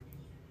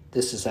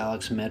This is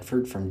Alex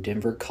Medford from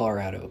Denver,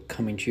 Colorado,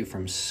 coming to you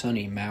from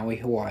sunny Maui,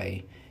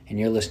 Hawaii, and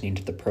you're listening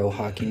to the Pro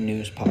Hockey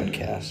News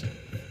Podcast.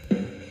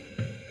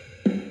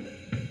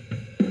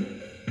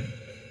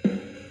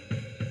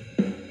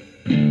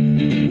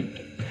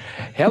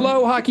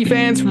 Hello, hockey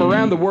fans from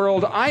around the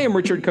world. I am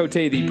Richard Cote,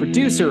 the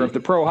producer of the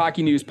Pro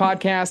Hockey News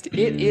Podcast.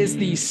 It is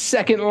the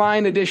second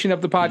line edition of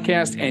the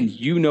podcast, and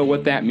you know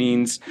what that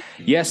means.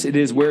 Yes, it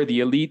is where the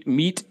elite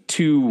meet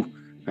to,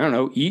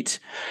 eat.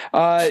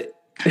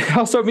 It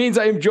also means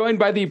I am joined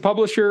by the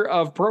publisher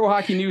of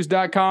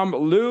ProHockeyNews.com,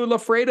 Lou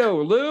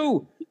Lafredo.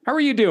 Lou, how are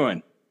you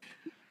doing?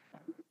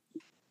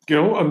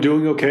 I'm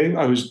doing okay.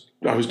 I was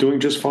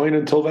doing just fine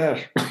until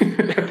that.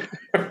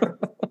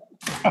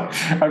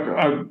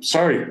 I'm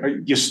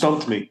sorry. You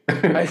stumped me.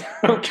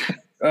 Okay.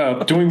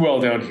 Doing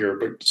well down here,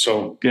 but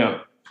so,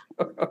 yeah.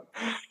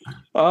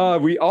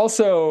 We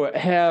also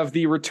have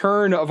the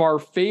return of our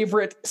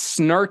favorite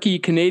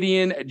snarky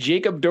Canadian,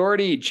 Jacob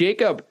Doherty.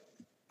 Jacob,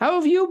 how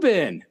have you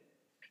been?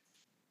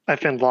 I've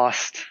been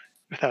lost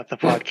without the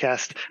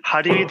podcast.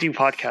 How do you do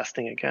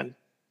podcasting again?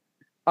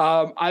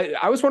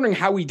 I was wondering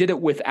how we did it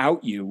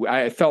without you.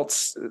 I felt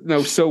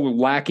so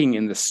lacking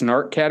in the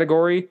snark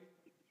category.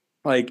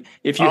 Like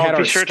if you had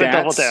our sure stats, to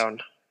double down.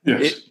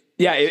 Yes.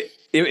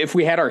 If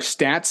we had our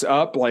stats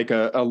up, like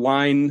a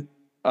line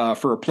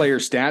for a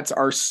player's stats,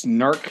 our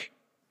snark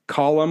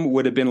column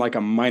would have been like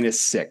a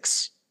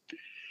 -6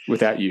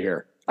 without you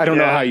here. I don't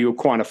know how you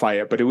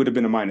quantify it, but it would have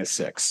been a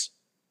 -6.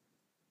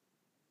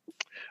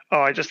 Oh,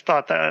 I just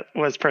thought that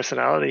was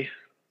personality.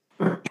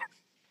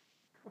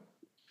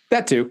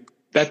 That too.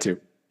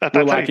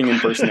 We're lacking in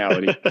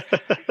personality.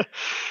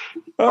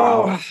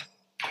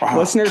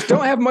 Listeners,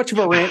 don't have much of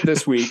a rant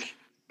this week.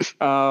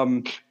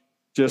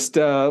 Just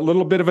a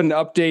little bit of an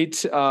update,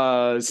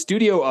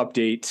 studio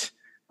update.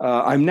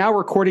 I'm now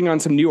recording on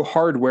some new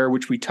hardware,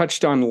 which we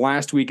touched on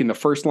last week in the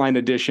first line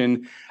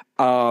edition.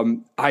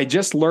 I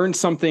just learned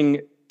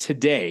something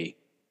today,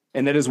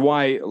 and that is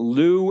why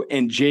Lou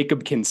and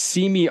Jacob can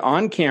see me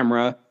on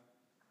camera.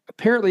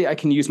 Apparently, I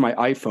can use my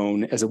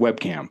iPhone as a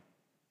webcam,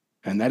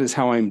 and that is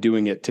how I'm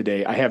doing it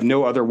today. I have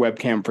no other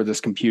webcam for this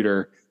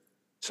computer,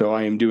 so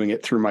I am doing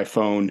it through my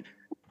phone.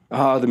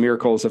 The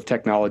miracles of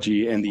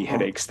technology and the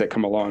headaches that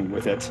come along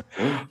with it.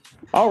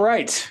 All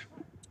right.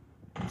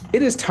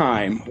 It is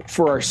time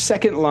for our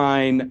second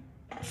line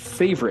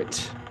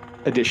favorite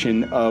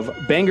edition of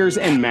Bangers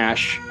and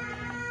Mash.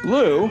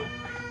 Lou,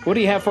 what do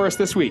you have for us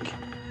this week?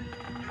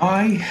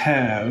 I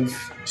have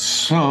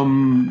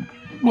some,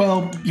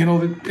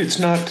 it's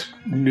not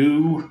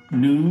new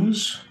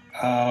news.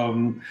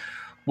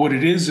 What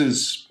it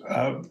is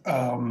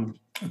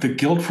the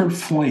Guildford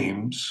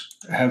Flames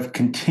have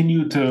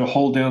continued to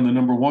hold down the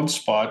number one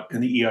spot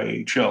in the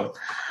EIHL.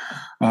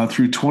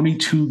 Through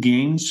 22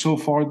 games so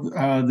far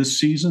this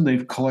season,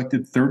 they've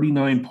collected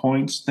 39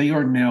 points. They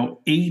are now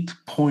 8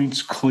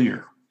 points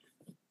clear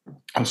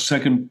of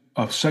second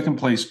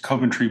place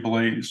Coventry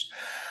Blaze,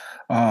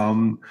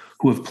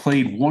 who have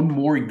played one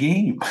more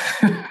game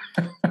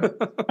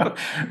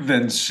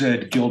than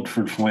said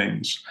Guildford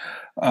Flames.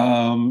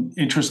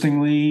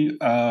 Interestingly,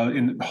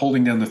 in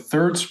holding down the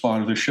third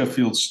spot are the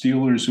Sheffield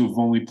Steelers, who have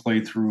only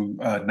played through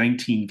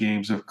 19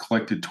 games, have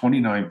collected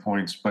 29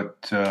 points,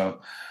 but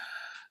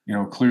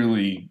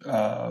clearly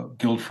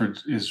Guildford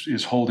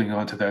is holding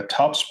on to that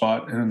top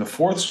spot. And in the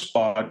fourth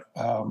spot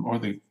are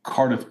the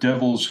Cardiff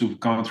Devils, who've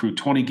gone through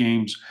 20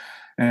 games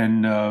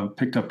and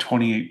picked up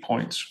 28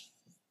 points.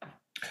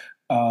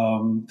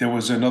 There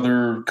was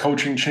another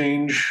coaching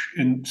change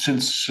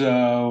since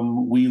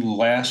we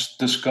last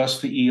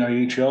discussed the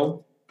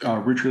EIHL,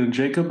 Richard and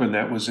Jacob, and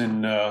that was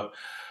in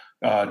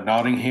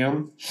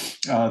Nottingham.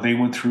 They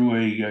went through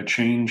a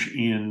change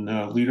in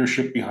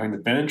leadership behind the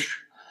bench.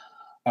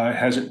 It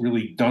hasn't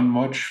really done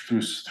much.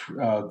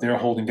 They're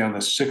holding down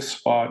the sixth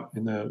spot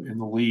in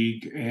the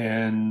league,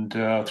 and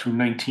through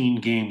 19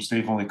 games,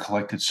 they've only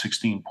collected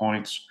 16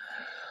 points.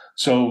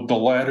 So the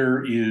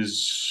ladder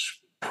is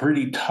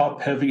pretty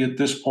top heavy at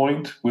this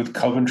point with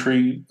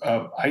Coventry.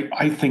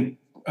 I think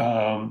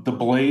the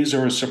Blaze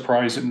are a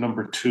surprise at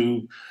number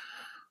 2,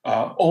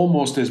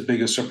 almost as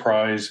big a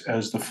surprise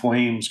as the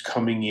Flames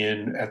coming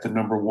in at the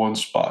number 1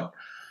 spot.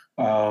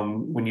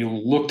 When you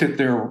looked at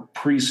their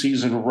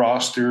preseason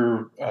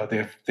roster,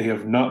 they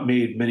have not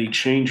made many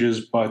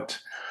changes,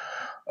 but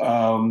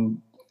the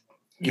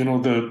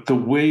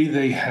way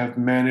they have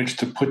managed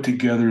to put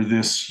together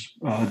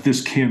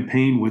this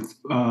campaign with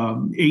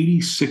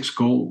 86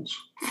 goals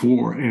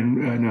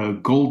and a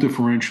goal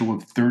differential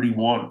of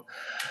 31.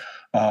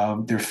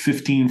 They're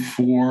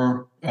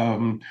 15-4.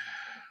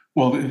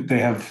 They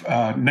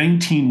have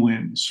 19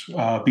 wins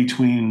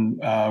between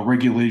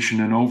regulation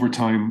and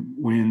overtime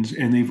wins,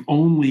 and they've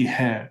only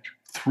had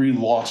 3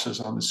 losses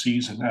on the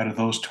season out of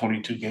those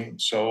 22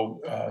 games.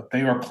 So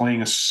they are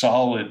playing a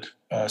solid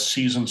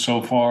season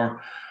so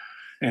far.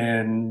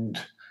 And,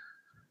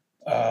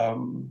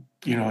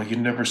 you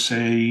never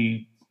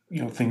say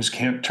things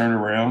can't turn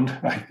around.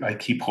 I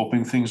keep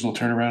hoping things will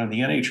turn around in the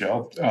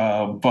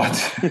NHL,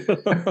 but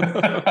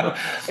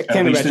I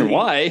can't imagine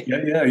why.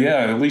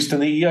 Yeah. At least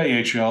in the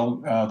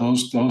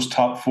EIHL, those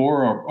top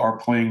four are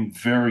playing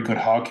very good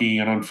hockey,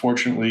 and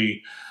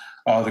unfortunately,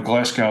 the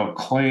Glasgow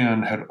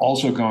Clan had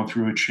also gone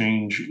through a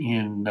change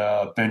in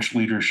bench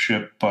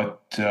leadership,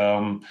 but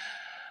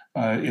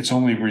it's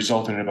only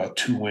resulted in about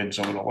 2 wins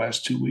over the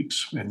last 2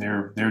 weeks, and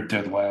they're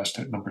dead last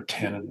at number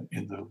 10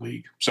 in the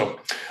league. So,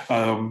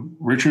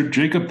 Richard,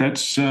 Jacob,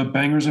 that's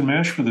Bangers and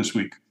Mash for this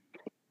week.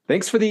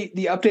 Thanks for the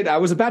update. I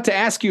was about to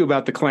ask you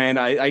about the Clan.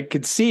 I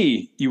could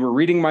see you were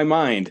reading my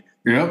mind.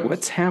 Yeah.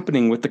 What's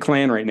happening with the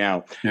Clan right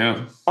now?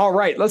 Yeah. All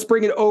right, let's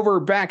bring it over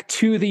back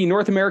to the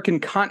North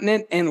American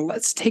continent, and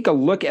let's take a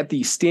look at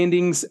the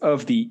standings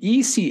of the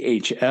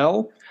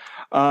ECHL.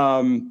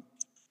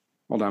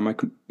 Hold on,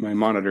 my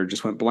monitor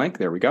just went blank.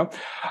 There we go.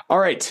 All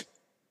right.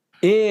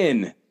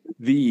 In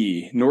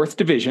the North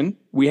Division,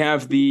 we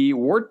have the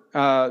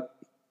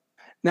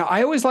now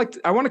I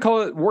want to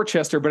call it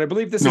Worcester, but I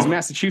believe this is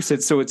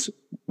Massachusetts, so it's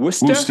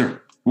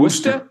Worcester.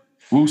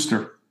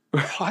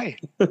 Hi.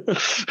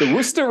 The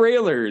Worcester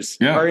Railers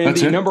are in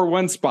the number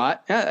one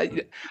spot.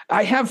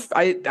 I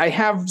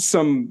have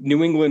some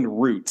New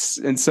England roots,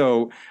 and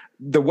so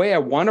the way I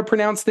want to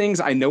pronounce things,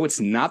 I know it's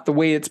not the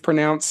way it's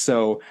pronounced.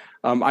 So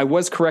I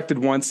was corrected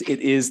once. It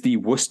is the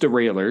Worcester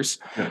Railers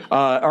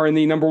are in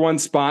the number one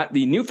spot.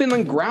 The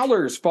Newfoundland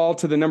Growlers fall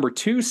to the number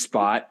 2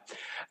 spot.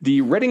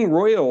 The Reading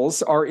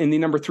Royals are in the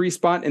number 3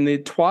 spot, and the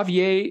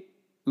Trois-Rivières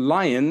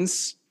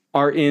Lions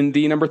are in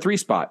the number 3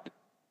 spot.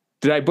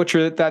 Did I butcher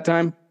it that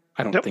time?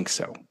 I don't think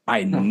so.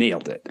 I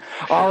nailed it.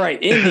 All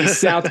right. In the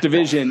South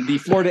Division, the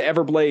Florida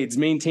Everblades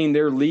maintain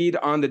their lead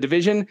on the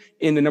division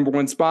in the number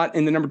 1 spot.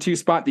 In the number 2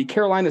 spot, the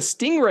Carolina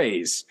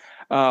Stingrays,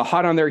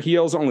 hot on their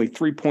heels, only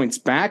 3 points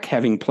back,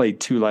 having played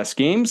 2 less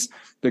games.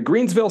 The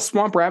Greensville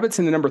Swamp Rabbits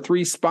in the number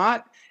 3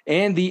 spot,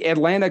 and the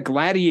Atlanta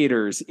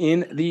Gladiators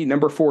in the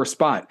number 4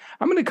 spot.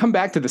 I'm going to come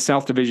back to the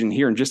South Division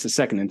here in just a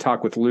second and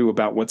talk with Lou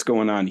about what's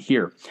going on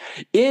here.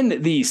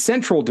 In the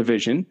Central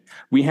Division,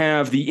 we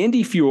have the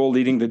Indy Fuel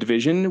leading the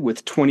division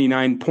with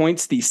 29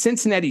 points. The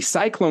Cincinnati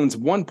Cyclones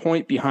 1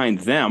 point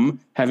behind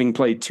them, having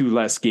played 2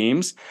 less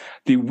games.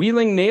 The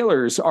Wheeling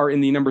Nailers are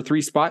in the number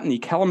 3 spot, and the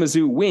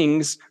Kalamazoo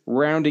Wings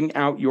rounding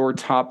out your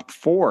top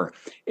 4.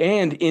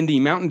 And in the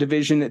Mountain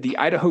Division, the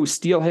Idaho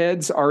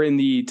Steelheads are in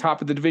the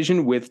top of the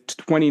division with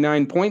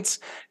 29 points.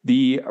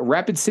 The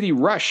Rapid City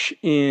Rush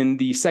in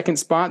the 2nd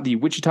spot, the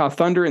Wichita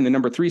Thunder in the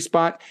number 3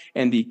 spot,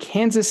 and the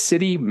Kansas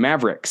City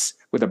Mavericks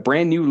with a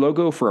brand new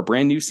logo for a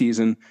brand new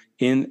season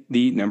in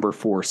the number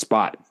 4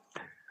 spot.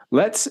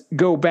 Let's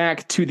go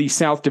back to the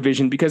South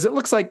Division, because it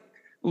looks like,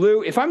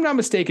 Lou, if I'm not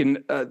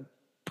mistaken,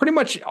 pretty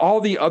much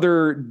all the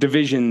other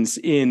divisions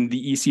in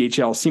the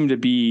ECHL seem to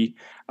be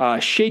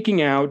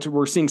shaking out.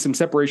 We're seeing some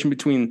separation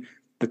between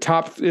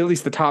at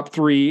least the top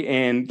 3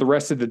 and the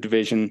rest of the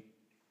division.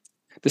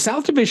 The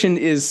South Division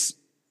is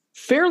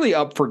fairly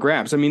up for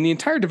grabs. I mean, the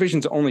entire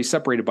division's only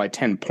separated by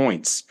 10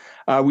 points.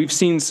 We've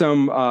seen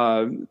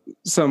some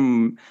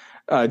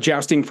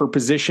jousting for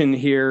position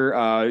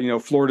here.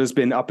 Florida's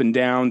been up and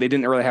down. They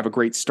didn't really have a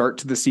great start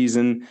to the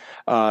season.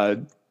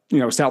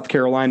 South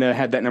Carolina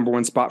had that number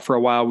 1 spot for a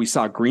while. We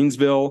saw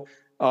Greensville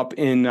up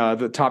in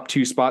the top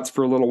 2 spots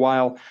for a little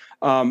while.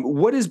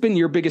 What has been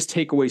your biggest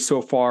takeaway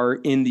so far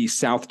in the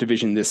South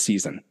Division this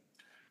season?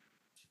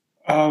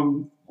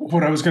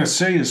 What I was going to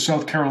say is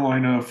South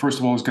Carolina, first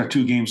of all, has got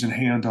 2 games in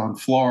hand on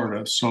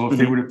Florida. So if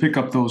they were to pick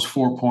up those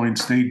 4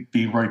 points, they'd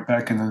be right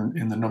back in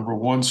the number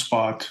 1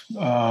 spot.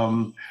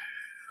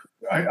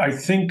 I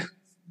think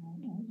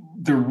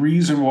the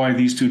reason why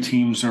these 2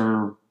 teams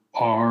are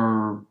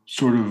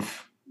sort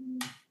of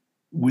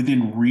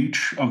within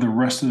reach of the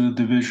rest of the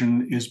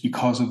division is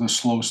because of the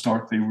slow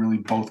start they really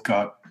both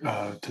got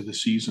to the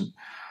season.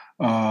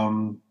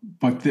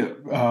 But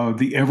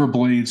the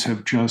Everblades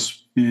have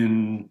just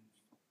been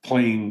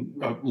playing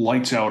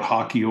lights out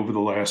hockey over the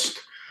last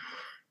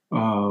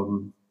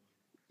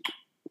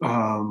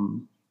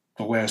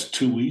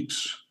 2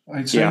 weeks,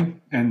 I'd say. Yeah.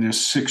 And they're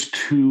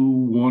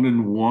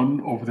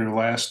 6-2-1-1 over their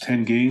last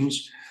 10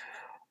 games.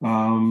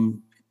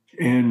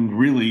 And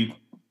really,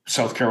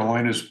 South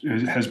Carolina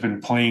has been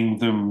playing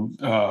them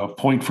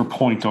point for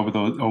point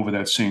over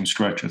that same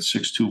stretch at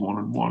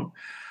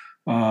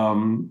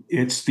 6-2-1-1.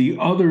 It's the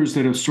others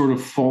that have sort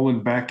of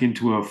fallen back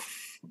into a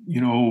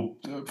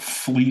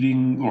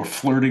fleeting or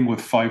flirting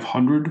with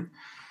 500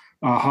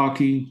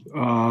 hockey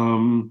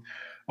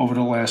over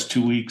the last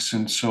 2 weeks,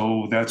 and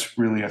so that's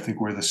really, I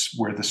think, where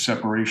the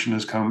separation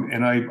has come.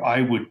 And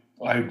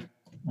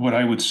what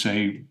I would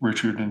say,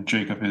 Richard and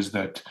Jacob, is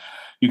that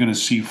you're going to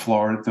see the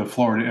Florida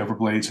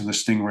Everblades and the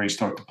Stingrays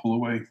start to pull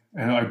away.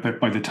 And I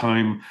bet by the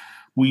time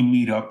we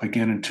meet up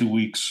again in 2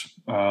 weeks,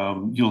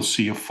 you'll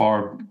see a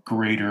far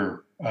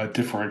greater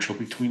differential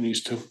between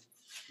these 2.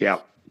 Yeah.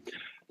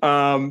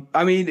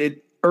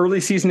 Early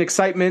season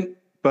excitement,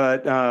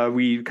 but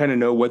we kind of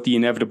know what the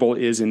inevitable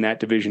is in that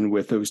division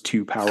with those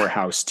 2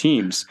 powerhouse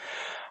teams.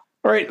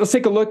 All right, let's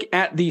take a look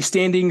at the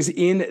standings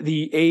in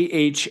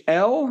the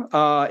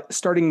AHL.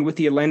 Starting with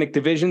the Atlantic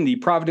Division, the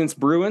Providence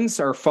Bruins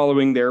are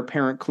following their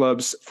parent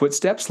club's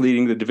footsteps,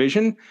 leading the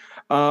division.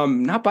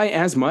 Not by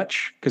as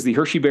much, because the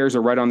Hershey Bears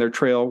are right on their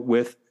trail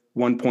with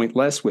 1 point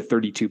less, with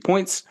 32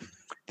 points.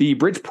 The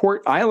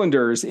Bridgeport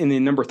Islanders in the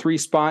number 3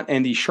 spot,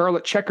 and the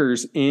Charlotte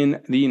Checkers in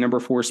the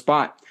number 4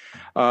 spot.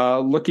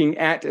 Looking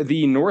at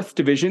the North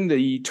Division,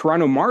 the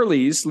Toronto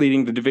Marlies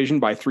leading the division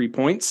by 3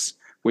 points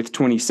with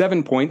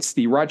 27 points.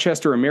 The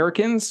Rochester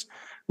Americans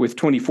with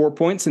 24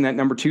 points in that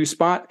number 2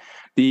 spot.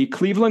 The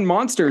Cleveland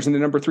Monsters in the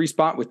number 3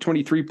 spot with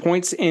 23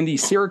 points. And the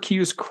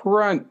Syracuse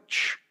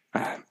Crunch.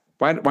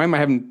 Why am I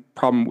having a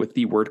problem with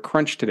the word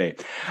crunch today?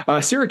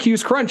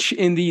 Syracuse Crunch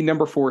in the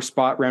number 4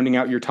 spot, rounding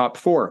out your top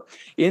 4.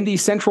 In the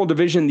Central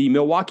Division, the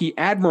Milwaukee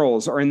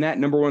Admirals are in that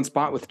number 1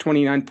 spot with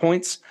 29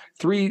 points.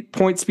 3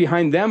 points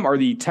behind them are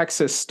the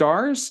Texas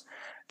Stars,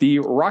 the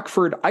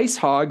Rockford Ice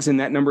Hogs in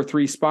that number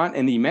 3 spot,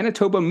 and the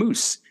Manitoba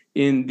Moose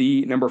in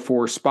the number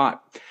 4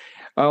 spot.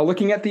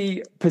 Looking at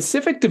the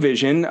Pacific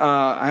Division,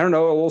 I don't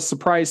know, a little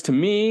surprise to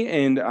me,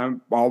 and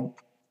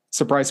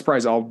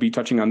surprise, I'll be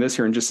touching on this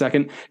here in just a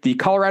second. The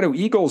Colorado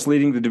Eagles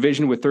leading the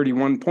division with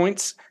 31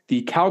 points.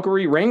 The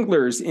Calgary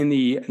Wranglers in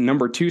the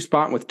number 2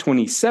 spot with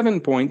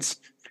 27 points.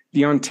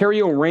 The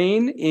Ontario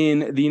Reign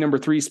in the number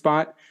 3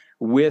 spot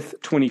with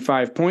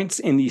 25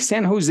 points. And the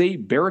San Jose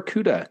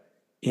Barracuda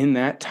in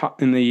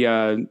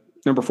the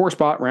number 4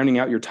 spot, rounding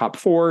out your top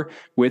 4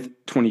 with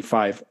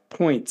 25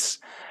 points.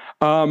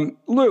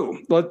 Lou,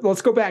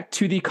 let's go back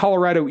to the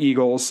Colorado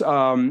Eagles,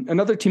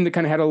 another team that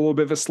kind of had a little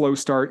bit of a slow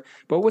start.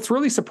 But what's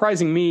really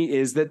surprising me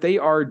is that they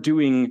are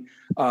doing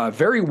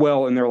very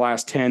well in their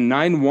last 10,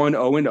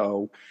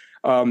 9-1,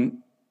 0-0.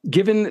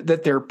 Given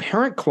that their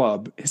parent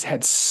club has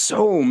had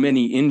so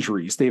many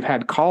injuries, they've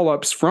had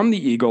call-ups from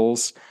the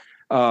Eagles.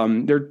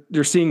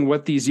 They're seeing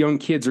what these young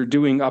kids are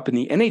doing up in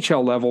the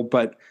NHL level,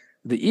 but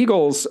the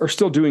Eagles are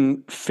still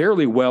doing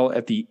fairly well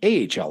at the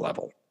AHL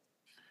level.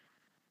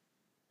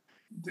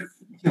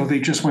 They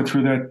just went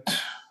through that.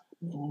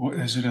 What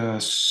is it, a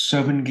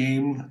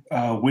 7-game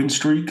win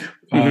streak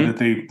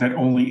that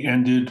only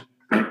ended,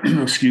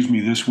 excuse me,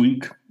 this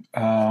week.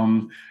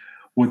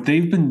 What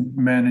they've been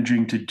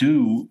managing to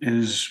do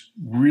is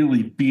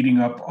really beating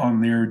up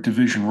on their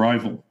division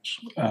rivals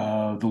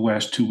the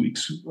last 2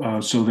 weeks.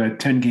 So that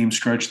 10-game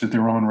stretch that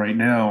they're on right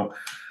now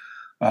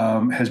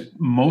has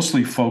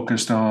mostly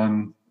focused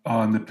on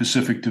the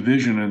Pacific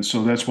Division, and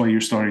so that's why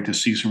you're starting to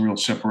see some real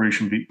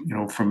separation,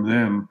 from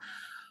them.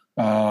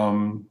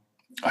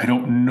 I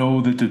don't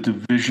know that the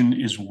division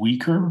is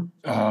weaker.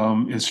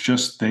 It's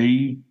just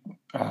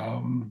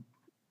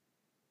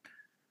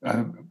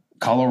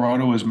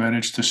Colorado has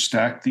managed to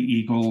stack the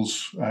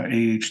Eagles,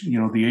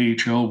 the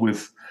AHL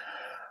with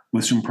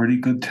some pretty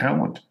good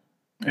talent,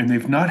 and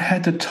they've not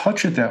had to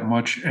touch it that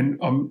much. And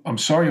I'm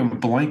sorry,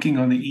 I'm blanking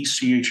on the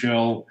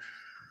ECHL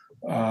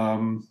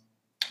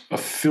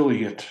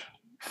affiliate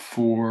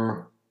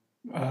for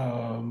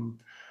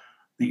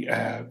the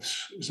Avs.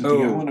 Is it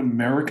the Allen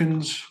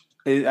Americans?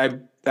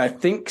 I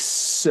think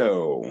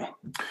so.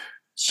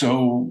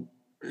 So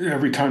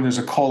every time there's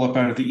a call up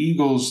out of the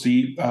Eagles,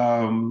 the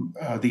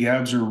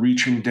Avs are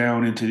reaching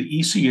down into the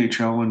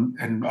ECHL,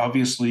 and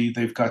obviously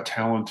they've got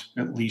talent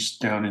at least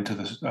down into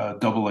the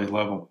AA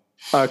level.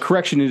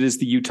 Correction, it is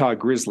the Utah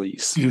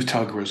Grizzlies.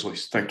 Utah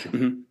Grizzlies. Thank you.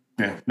 Mm-hmm.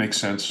 Yeah, makes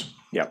sense.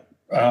 Yeah.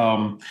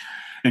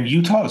 And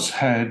Utah's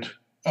had,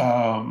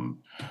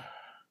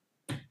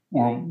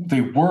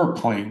 they were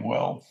playing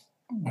well.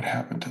 What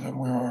happened to them?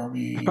 Where are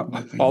we?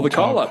 All the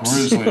call-ups.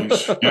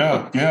 Grizzlies.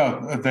 Yeah.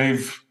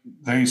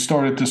 They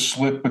started to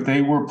slip, but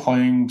they were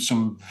playing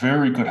some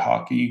very good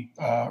hockey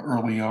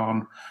early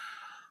on.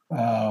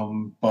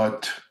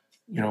 But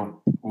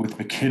with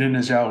McKinnon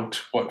is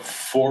out,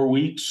 4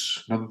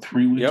 weeks? Another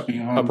 3 weeks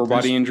beyond upper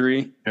body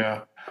injury.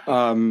 Yeah.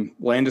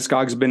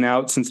 Landeskog's been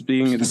out since the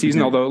beginning of the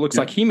season, although it looks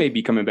like he may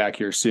be coming back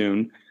here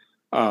soon.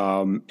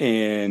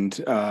 And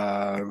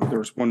there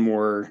was one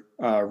more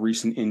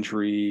recent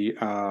injury,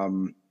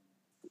 and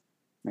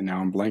now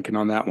I'm blanking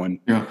on that one.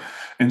 Yeah,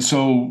 and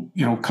so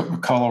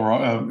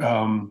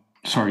Colorado,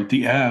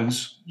 the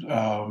Avs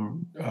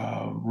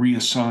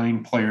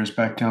reassign players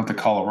back down to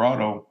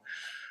Colorado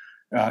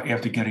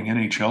after getting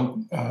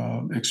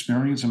NHL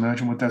experience.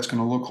 Imagine what that's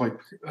going to look like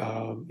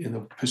in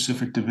the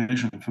Pacific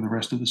Division for the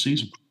rest of the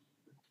season.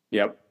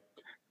 Yep.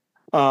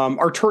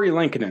 Arturi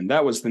Lankinen,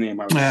 that was the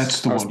name I was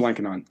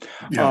blanking on.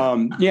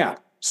 Yeah.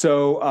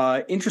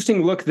 So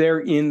interesting look there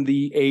in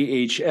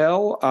the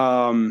AHL.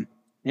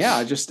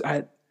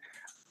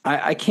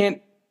 I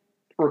can't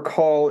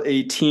recall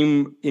a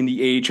team in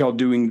the AHL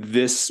doing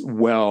this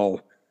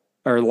well,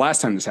 or the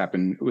last time this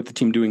happened with the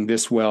team doing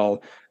this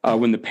well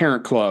when the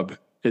parent club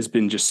has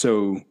been just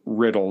so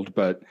riddled.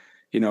 But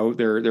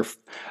they're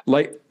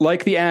like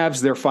the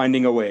Avs, they're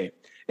finding a way.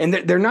 And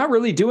they're not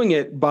really doing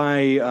it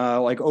by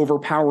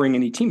overpowering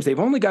any teams. They've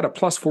only got a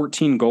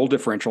 +14 goal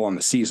differential on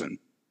the season.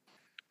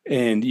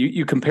 And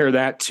you compare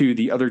that to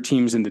the other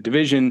teams in the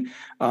division,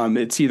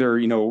 it's either,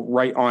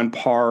 right on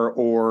par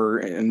or,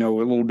 a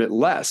little bit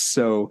less.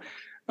 So,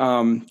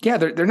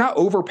 they're not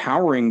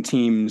overpowering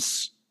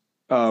teams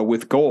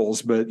with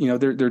goals, but,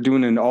 they're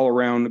doing an all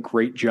around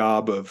great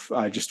job of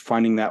just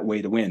finding that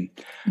way to win.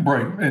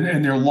 Right.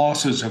 And their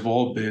losses have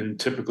all been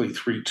typically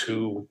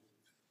 3-2.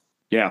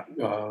 Yeah.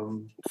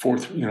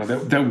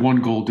 4-3, that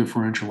one goal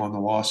differential on the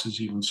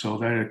losses, even so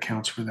that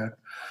accounts for that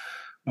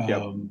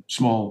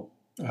small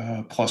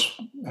plus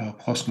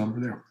number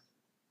there.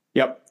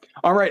 Yep.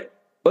 All right.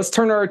 Let's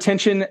turn our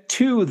attention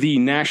to the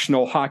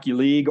National Hockey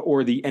League,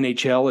 or the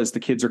NHL, as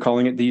the kids are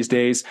calling it these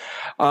days.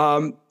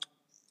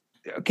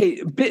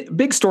 Okay,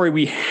 big story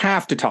we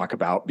have to talk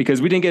about,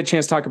 because we didn't get a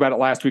chance to talk about it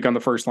last week on the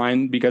First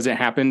Line because it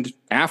happened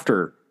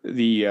after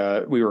we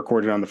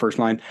recorded on the First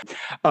Line.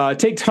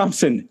 Tage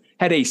Thompson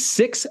had a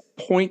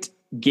 6-point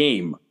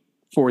game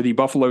for the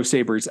Buffalo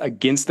Sabres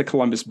against the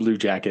Columbus Blue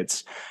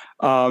Jackets.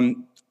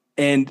 And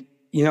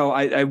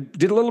I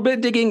did a little bit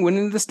of digging, went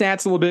into the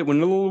stats a little bit, went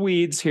into the little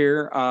weeds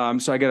here.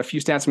 So I got a few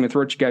stats I'm going to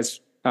throw at you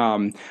guys.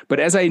 But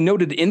as I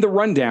noted in the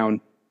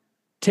rundown,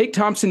 Tage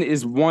Thompson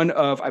is one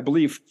of, I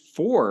believe,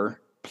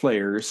 four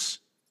active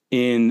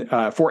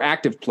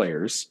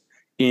players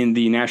in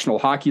the National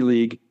Hockey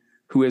League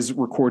who has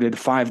recorded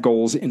 5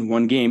 goals in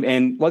one game.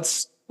 And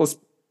let's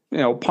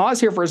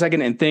pause here for a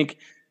second and think.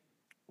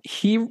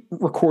 He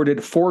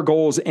recorded 4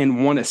 goals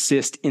and 1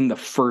 assist in the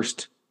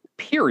first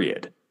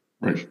period.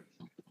 Right.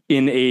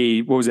 In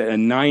a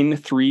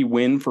 9-3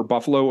 win for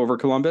Buffalo over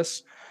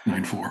Columbus?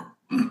 9-4.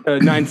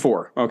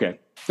 9-4. Okay.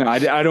 No,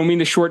 I don't mean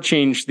to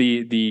shortchange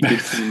the good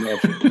team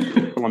of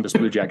Columbus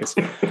Blue Jackets.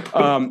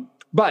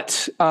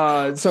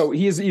 So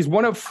he's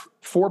one of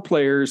 4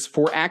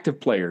 active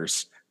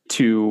players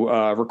to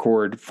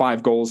record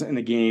 5 goals in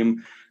a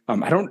game.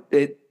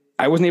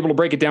 I wasn't able to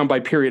break it down by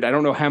period. I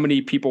don't know how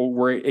many people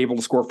were able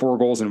to score 4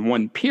 goals in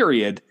one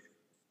period.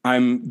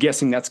 I'm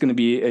guessing that's going to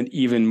be an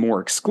even more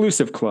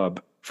exclusive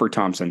club for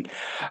Thompson.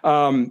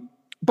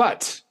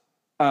 But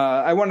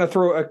I want to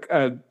throw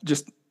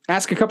just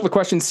ask a couple of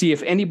questions, see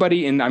if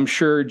anybody, and I'm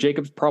sure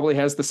Jacob probably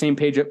has the same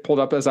page pulled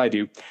up as I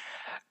do.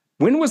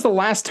 When was the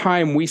last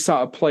time we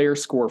saw a player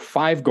score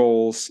 5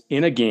 goals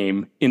in a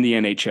game in the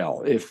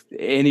NHL? If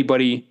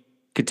anybody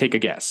could take a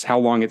guess, how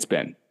long it's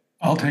been?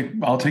 I'll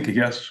take a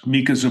guess.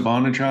 Mika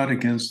Zibanejad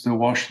against the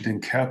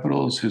Washington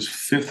Capitals. His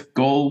 5th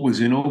goal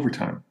was in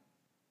overtime.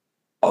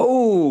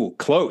 Oh,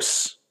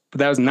 close. But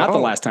that was not the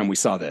last time we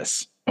saw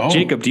this. Oh.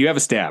 Jacob, do you have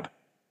a stab?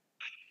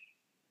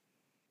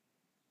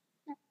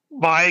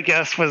 My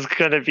guess was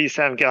going to be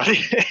Sam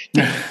Gaudier.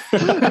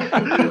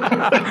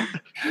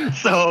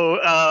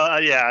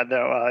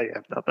 I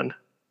have nothing.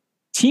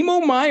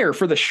 Timo Meier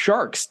for the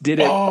Sharks did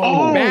it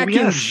back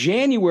in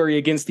January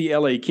against the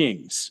LA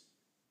Kings.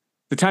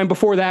 The time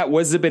before that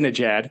was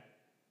Zibanejad.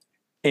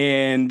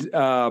 And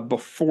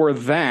before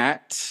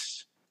that,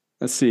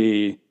 let's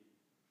see.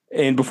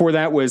 And before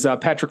that was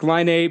Patrick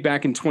Laine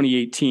back in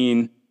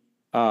 2018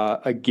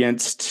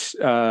 against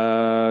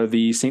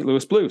the St.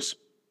 Louis Blues.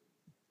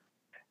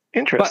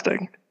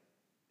 Interesting.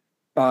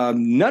 But,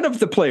 none of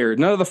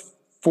the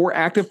 4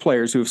 active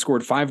players who have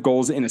scored 5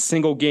 goals in a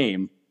single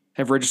game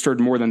have registered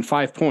more than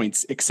 5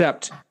 points,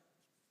 except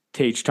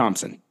Tage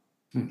Thompson.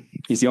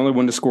 He's the only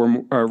one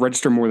to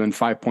register more than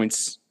 5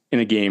 points in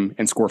a game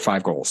and score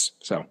 5 goals.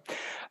 So,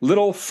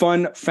 little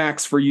fun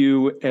facts for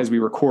you as we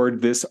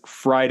record this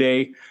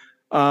Friday.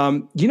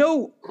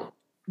 The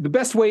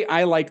best way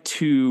I like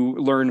to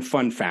learn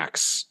fun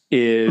facts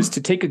is to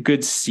take a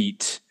good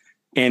seat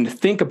and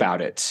think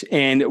about it.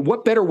 And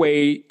what better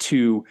way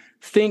to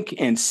think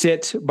and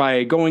sit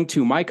by going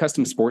to My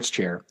Custom Sports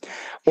Chair,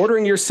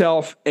 ordering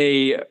yourself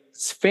a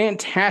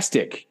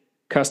fantastic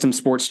custom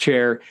sports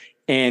chair,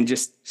 and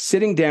just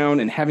sitting down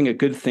and having a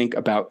good think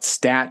about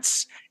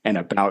stats and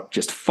about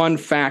just fun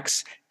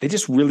facts. They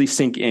just really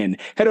sink in.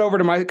 Head over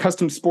to My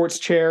Custom Sports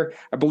Chair.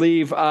 I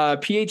believe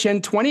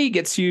PHN 20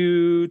 gets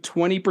you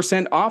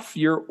 20% off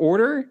your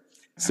order.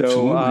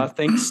 So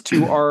thanks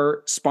to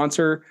our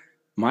sponsor,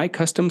 My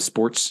Custom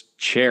Sports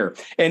Chair.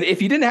 And if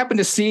you didn't happen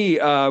to see,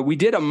 we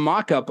did a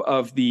mock-up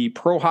of the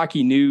Pro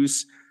Hockey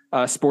News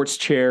sports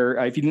chair.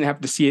 If you didn't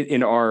happen to see it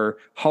in our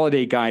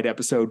holiday guide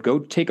episode, go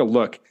take a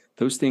look.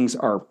 Those things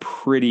are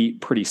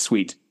pretty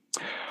sweet.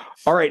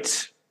 All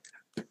right,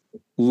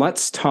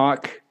 let's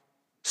talk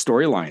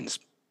storylines.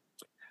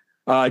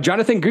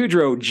 Jonathan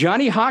Gaudreau,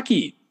 Johnny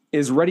Hockey,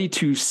 is ready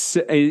to.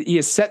 He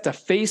is set to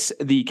face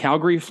the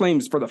Calgary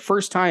Flames for the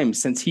first time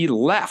since he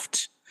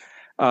left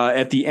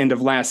at the end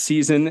of last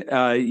season.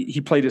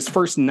 He played his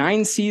first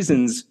 9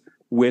 seasons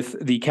with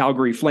the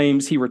Calgary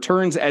Flames. He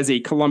returns as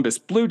a Columbus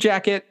Blue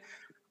Jacket.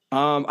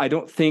 I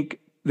don't think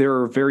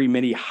there are very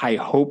many high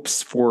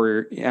hopes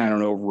for,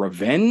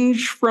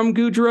 revenge from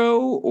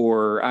Gaudreau,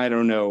 or I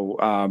don't know.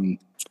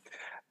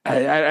 I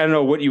don't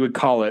know what you would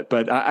call it,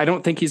 but I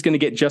don't think he's going to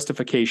get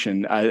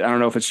justification. I don't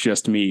know if it's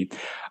just me.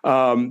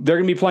 They're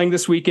going to be playing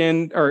this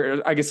weekend,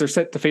 or I guess they're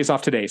set to face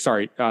off today.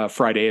 Sorry,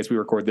 Friday as we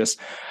record this.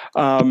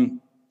 I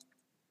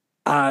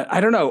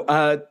don't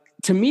know.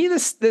 to me,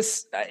 this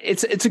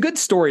it's a good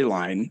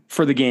storyline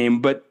for the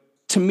game, but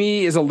to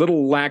me is a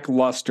little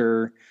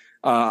lackluster.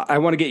 I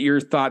want to get your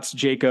thoughts,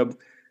 Jacob.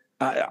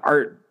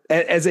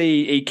 As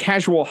a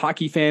casual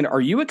hockey fan,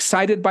 are you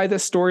excited by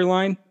this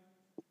storyline?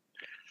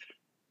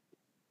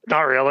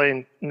 Not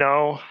really.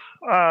 No.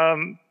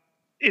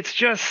 It's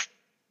just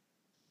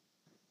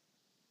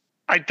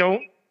I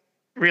don't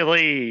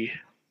really.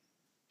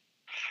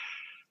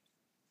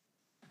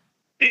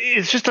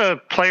 It's just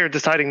a player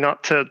deciding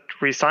not to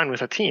re-sign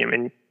with a team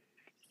and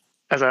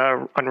as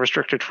a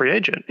unrestricted free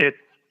agent.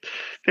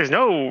 There's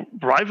no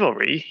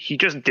rivalry. He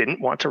just didn't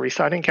want to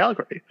re-sign in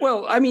Calgary.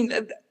 Well, I mean,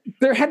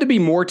 there had to be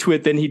more to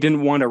it than he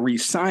didn't want to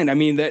re-sign. I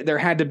mean, there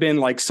had to have been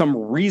like some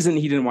reason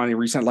he didn't want to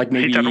re-sign. Like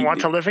maybe he doesn't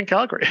want to live in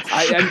Calgary.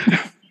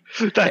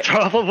 That's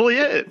probably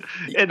it,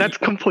 and that's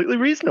completely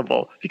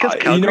reasonable because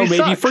Calgary maybe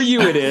sucks. For you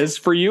it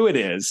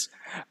is.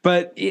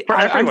 But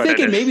I'm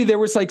thinking maybe there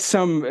was like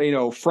some,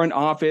 front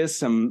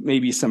office,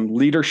 maybe some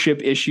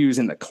leadership issues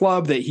in the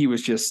club that he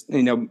was just,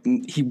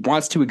 he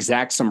wants to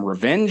exact some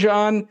revenge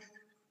on.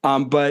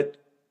 But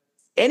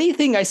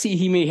anything I see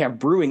he may have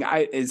brewing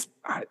is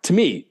to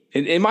me,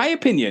 in my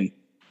opinion,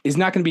 is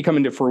not going to be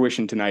coming to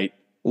fruition tonight.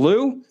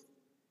 Lou,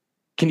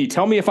 can you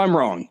tell me if I'm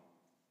wrong?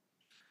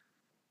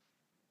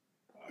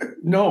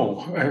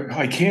 No,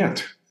 I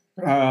can't.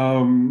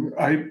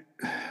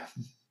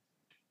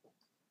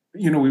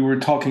 We were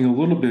talking a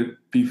little bit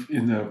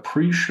in the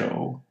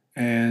pre-show,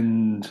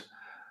 and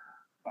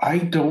I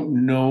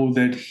don't know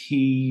that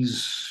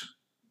he's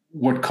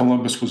what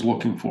Columbus was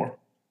looking for,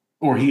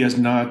 or he has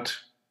not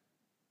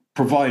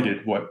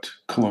provided what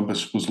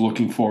Columbus was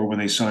looking for when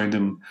they signed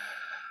him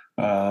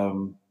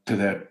to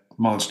that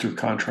monster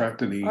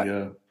contract. And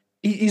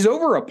he's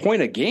over a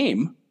point a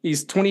game.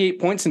 He's 28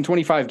 points in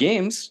 25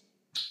 games.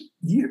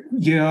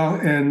 Yeah,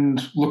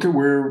 and look at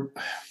where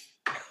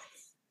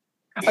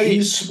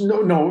he's.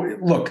 No.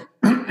 Look,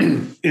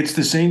 it's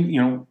the same.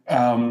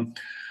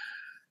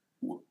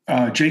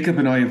 Jacob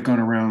and I have gone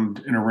around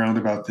and around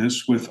about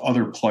this with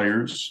other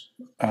players.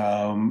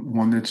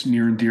 One that's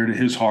near and dear to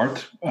his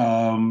heart.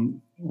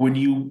 When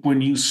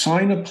you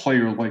sign a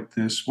player like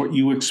this, what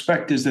you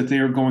expect is that they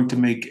are going to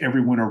make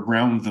everyone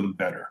around them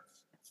better,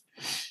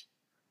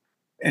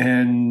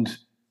 and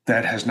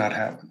that has not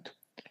happened.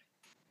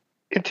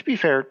 And to be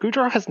fair,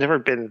 Gaudreau has never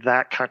been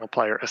that kind of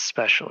player,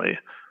 especially.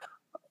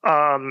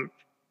 Go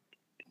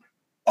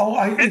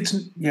ahead.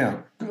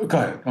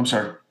 I'm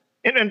sorry.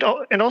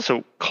 And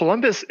also,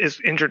 Columbus is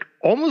injured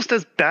almost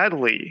as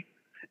badly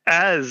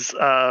as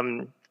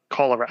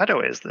Colorado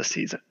is this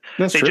season.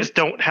 They just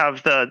don't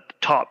have the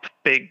top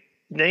big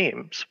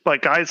names.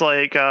 But guys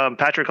like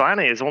Patrick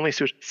Laine is only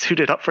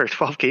suited up for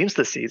 12 games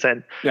this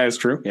season. That is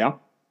true, yeah.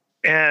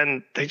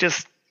 And they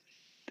just...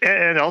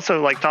 And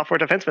also, like, top four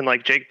defensemen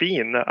like Jake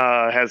Bean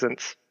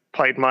hasn't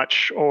played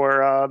much,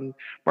 or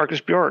Marcus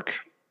Bjork.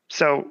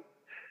 So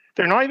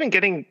they're not even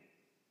getting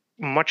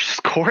much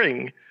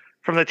scoring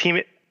from the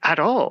team at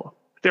all.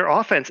 Their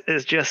offense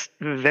is just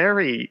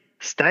very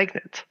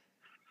stagnant.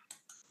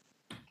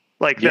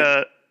 Like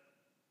I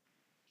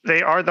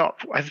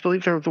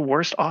believe they're the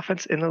worst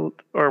offense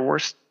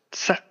worst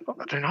set.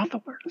 They're not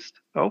the worst.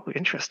 Oh,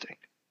 interesting.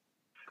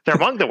 They're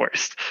among the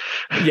worst.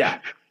 Yeah.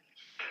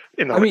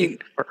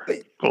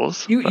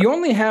 Goals. You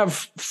only have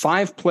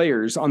 5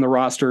 players on the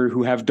roster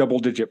who have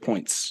double-digit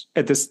points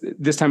at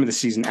this time of the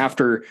season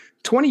after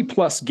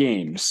 20-plus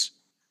games,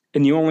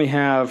 and you only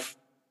have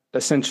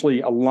essentially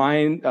a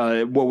line,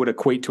 what would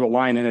equate to a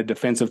line and a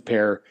defensive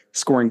pair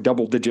scoring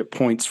double-digit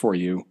points for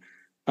you.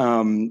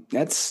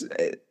 That's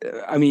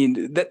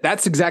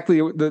exactly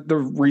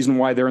the reason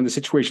why they're in the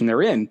situation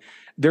they're in.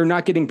 They're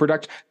not getting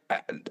production.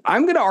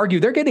 I'm going to argue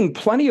they're getting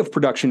plenty of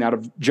production out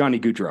of Johnny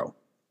Gaudreau.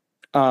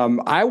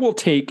 I will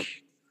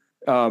take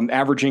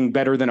averaging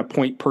better than a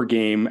point per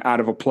game out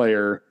of a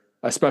player,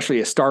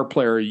 especially a star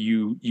player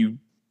you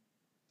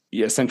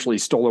essentially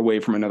stole away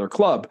from another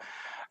club.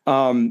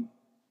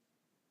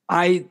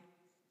 I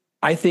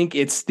think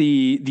it's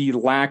the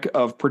lack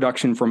of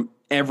production from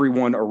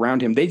everyone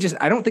around him.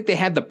 I don't think they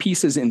had the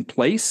pieces in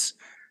place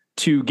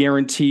to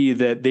guarantee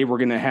that they were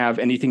going to have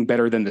anything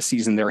better than the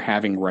season they're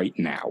having right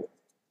now.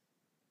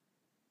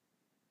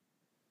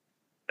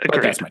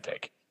 But that's my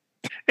take.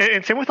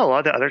 And same with a lot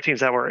of the other teams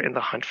that were in the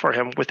hunt for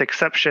him, with the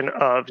exception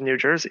of New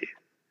Jersey.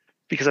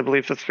 Because I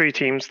believe the 3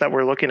 teams that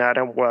we're looking at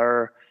him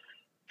were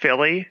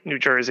Philly, New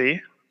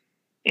Jersey,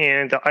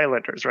 and the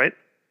Islanders, right?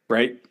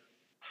 Right.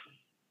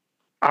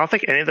 I don't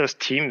think any of those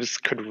teams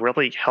could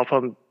really help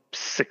him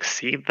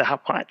succeed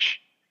that much.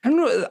 I don't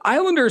know. I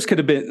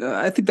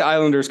think the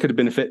Islanders could have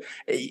been a fit.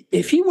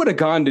 If he would have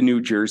gone to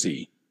New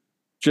Jersey,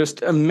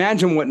 just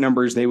imagine what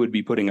numbers they would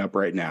be putting up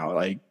right now.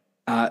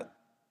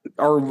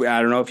 Or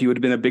I don't know if he would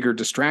have been a bigger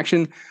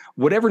distraction.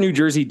 Whatever New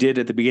Jersey did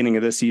at the beginning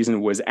of the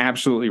season was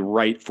absolutely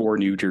right for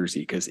New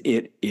Jersey because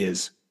it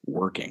is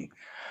working.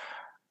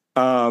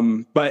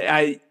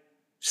 But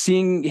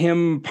seeing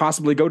him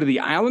possibly go to the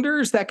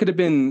Islanders, I think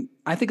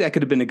that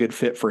could have been a good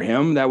fit for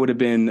him. That would have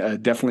been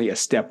definitely a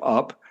step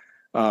up.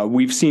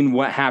 We've seen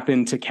what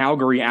happened to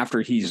Calgary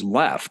after he's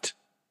left.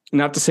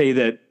 Not to say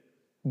that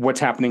what's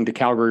happening to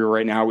Calgary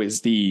right now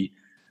is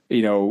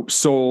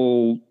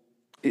solely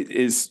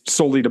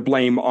to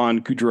blame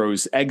on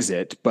Gaudreau's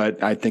exit,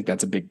 but I think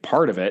that's a big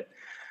part of it.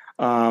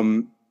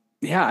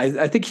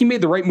 I think he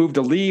made the right move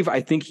to leave.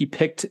 I think he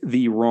picked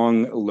the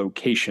wrong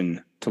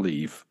location to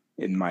leave,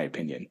 in my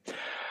opinion.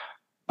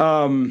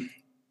 I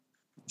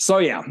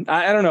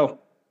don't know.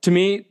 To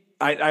me,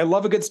 I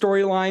love a good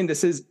storyline.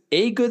 This is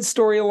a good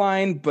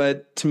storyline,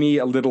 but to me,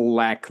 a little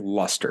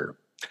lackluster.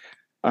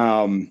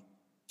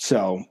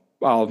 So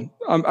I'm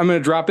going to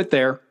drop it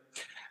there.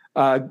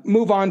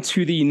 Move on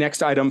to the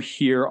next item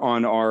here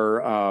on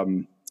our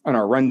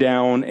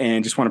rundown,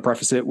 and just want to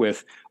preface it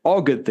with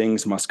all good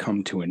things must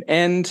come to an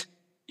end,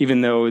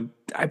 even though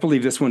I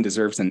believe this one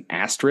deserves an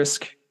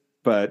asterisk,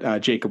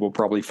 but Jacob will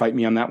probably fight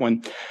me on that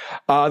one.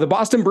 The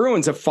Boston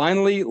Bruins have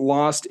finally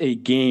lost a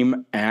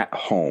game at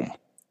home.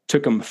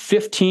 Took them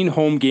 15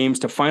 home games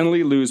to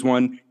finally lose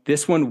one.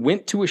 This one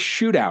went to a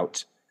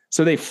shootout.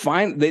 So they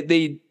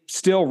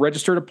still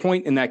registered a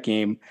point in that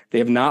game. They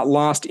have not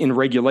lost in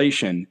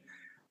regulation.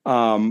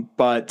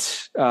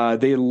 But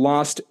they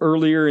lost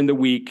earlier in the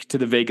week to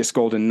the Vegas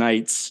Golden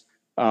Knights.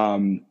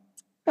 I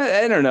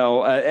don't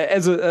know.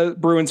 As a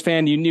Bruins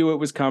fan, you knew it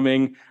was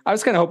coming. I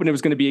was kind of hoping it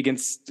was going to be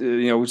against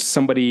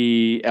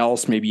somebody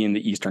else, maybe in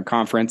the Eastern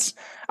Conference.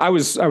 I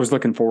was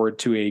looking forward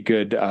to a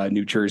good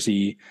New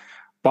Jersey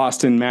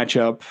Boston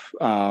matchup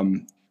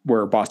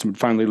where Boston would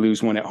finally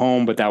lose one at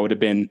home, but that would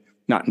have been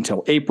not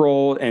until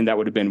April, and that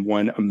would have been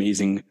one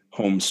amazing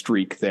home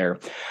streak there.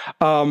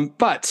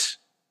 But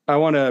I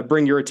want to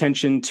bring your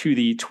attention to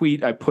the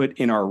tweet I put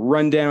in our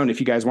rundown.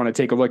 If you guys want to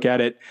take a look at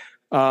it,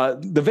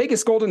 the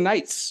Vegas Golden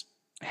Knights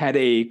had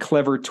a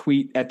clever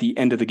tweet at the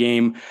end of the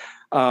game.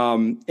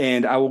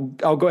 And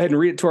I'll go ahead and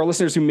read it to our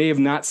listeners who may have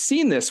not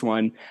seen this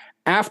one.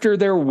 After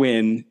their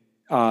win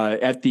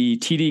at the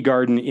TD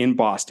Garden in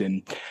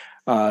Boston,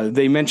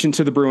 they mentioned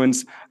to the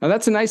Bruins,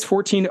 that's a nice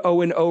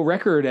 14-0-0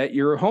 record at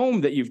your home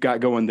that you've got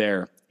going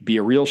there. Be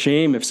a real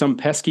shame if some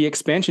pesky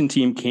expansion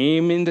team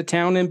came into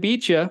town and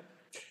beat you.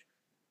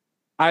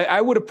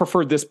 I would have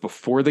preferred this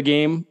before the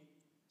game,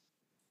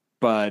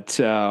 but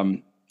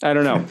I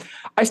don't know.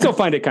 I still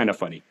find it kind of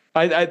funny.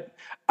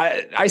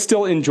 I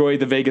still enjoy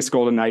the Vegas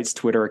Golden Knights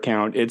Twitter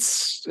account.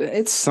 It's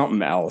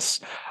something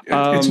else.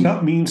 It's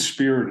not mean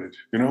spirited,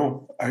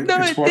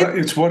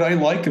 it's what I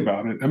like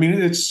about it. I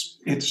mean, it's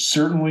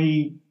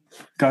certainly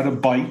got a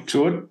bite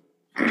to it,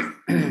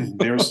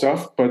 their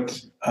stuff,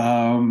 but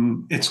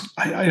it's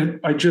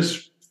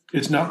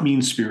not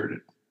mean spirited.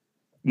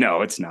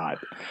 No, it's not.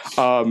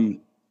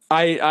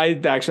 I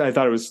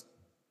thought it was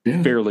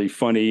fairly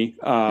funny.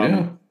 But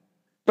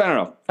I don't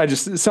know.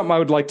 It's something I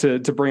would like to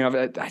bring up.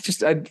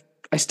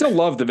 I still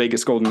love the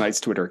Vegas Golden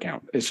Knights Twitter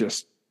account. It's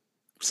just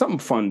something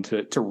fun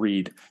to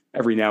read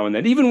every now and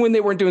then. Even when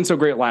they weren't doing so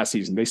great last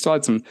season, they still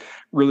had some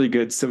really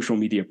good social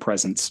media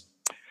presence.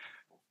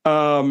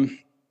 So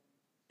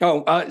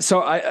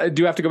I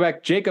do have to go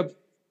back. Jacob,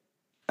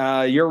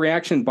 your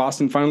reaction,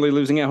 Boston finally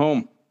losing at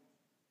home.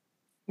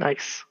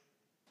 Nice.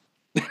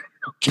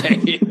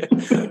 Okay.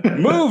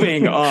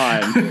 Moving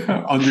on.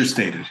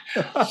 Understated.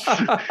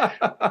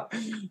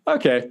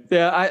 Okay.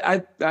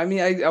 Yeah. I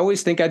mean, I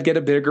always think I'd get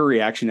a bigger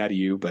reaction out of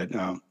you, but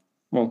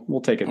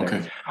we'll take it there.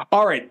 Okay.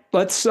 All right.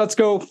 Let's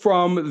go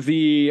from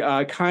the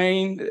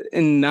kind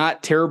and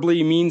not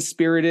terribly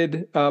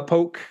mean-spirited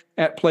poke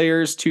at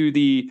players to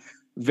the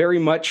very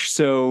much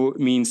so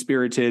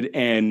mean-spirited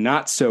and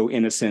not so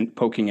innocent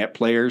poking at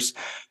players.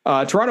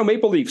 Toronto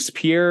Maple Leafs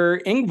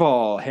Pierre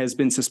Engvall has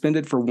been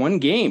suspended for one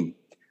game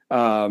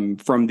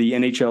from the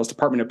NHL's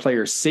Department of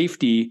Player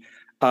Safety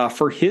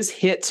for his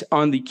hit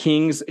on the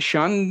Kings'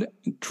 Sean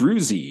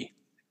Druzy.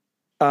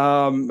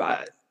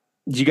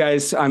 You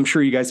guys, I'm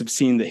sure you guys have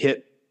seen the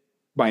hit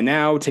by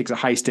now. Takes a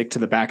high stick to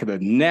the back of the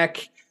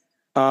neck.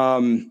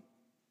 I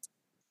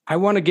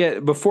want to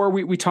get, before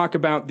we talk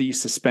about the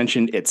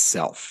suspension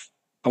itself,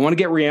 I want to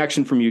get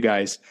reaction from you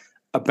guys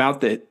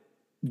about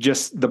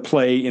just the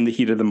play in the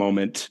heat of the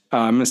moment.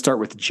 I'm going to start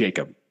with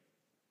Jacob.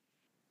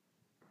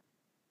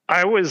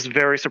 I was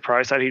very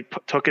surprised that he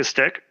took his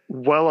stick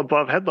well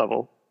above head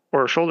level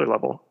or shoulder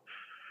level.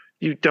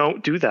 You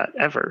don't do that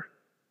ever.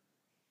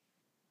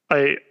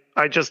 I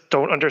just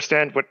don't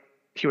understand what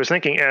he was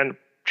thinking, and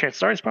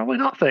chances are he's probably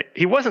not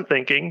he wasn't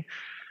thinking.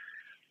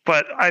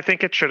 But I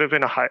think it should have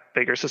been a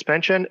bigger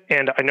suspension,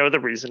 and I know the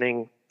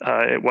reasoning.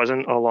 It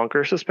wasn't a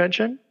longer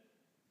suspension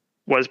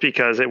was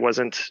because it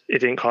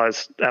didn't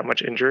cause that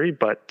much injury.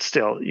 But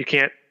still, you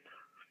can't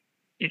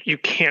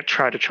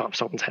try to chop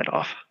someone's head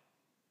off.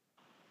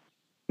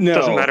 No,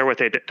 doesn't matter what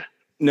they did.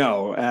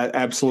 No,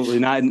 absolutely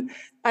not. And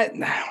I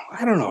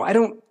don't know. I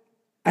don't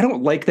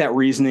like that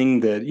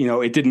reasoning that,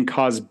 it didn't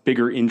cause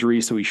bigger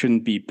injury, so he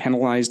shouldn't be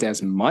penalized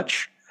as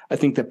much. I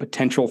think the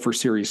potential for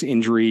serious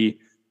injury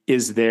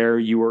is there.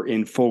 You are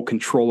in full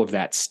control of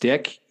that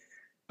stick.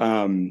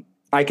 I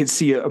could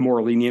see a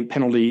more lenient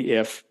penalty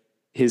if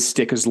his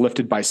stick is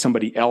lifted by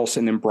somebody else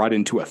and then brought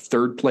into a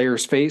third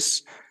player's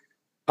face.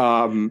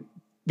 Because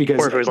because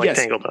or if it was like yes,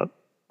 tangled up.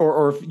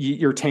 or if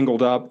you're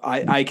tangled up,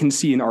 I can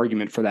see an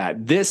argument for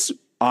that. This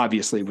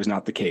obviously was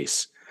not the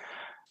case.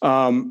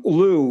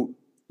 Lou,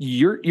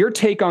 your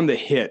take on the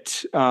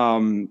hit,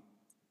 and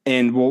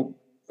we'll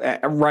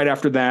right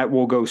after that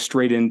we'll go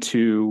straight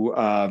into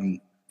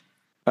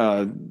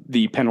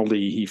the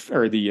penalty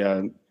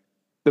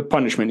the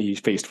punishment he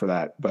faced for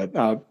that. But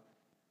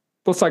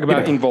let's talk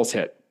about Engvall's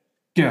hit.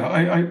 Yeah,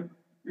 I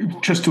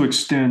just to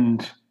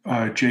extend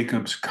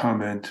Jacob's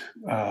comment.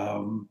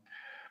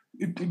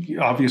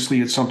 Obviously,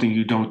 it's something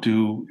you don't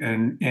do,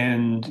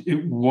 and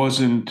it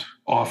wasn't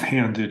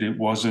offhanded. It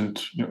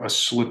wasn't a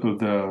slip of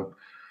the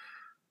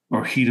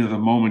or heat of the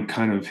moment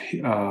kind of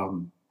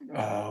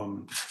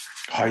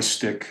high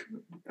stick.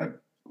 I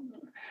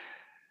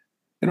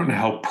don't know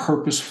how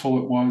purposeful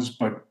it was,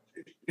 but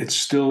it's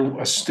still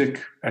a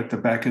stick at the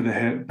back of the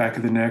head, back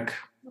of the neck,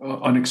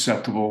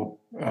 unacceptable,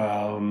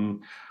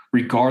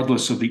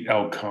 regardless of the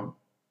outcome.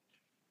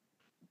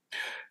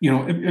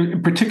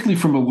 Particularly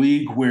from a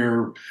league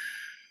where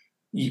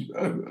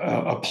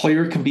a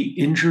player can be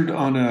injured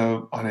on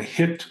a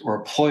hit or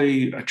a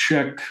play, a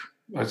check,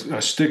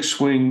 a stick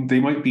swing. They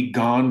might be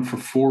gone for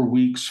 4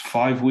 weeks,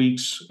 5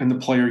 weeks, and the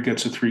player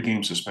gets a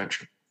 3-game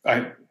suspension.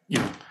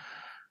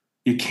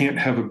 You can't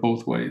have it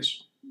both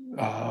ways.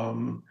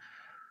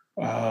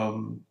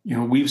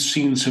 We've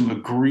seen some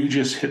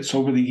egregious hits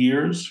over the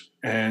years,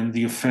 and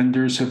the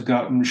offenders have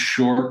gotten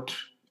short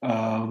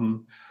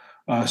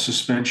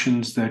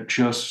suspensions that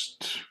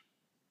just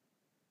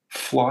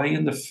fly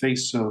in the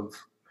face of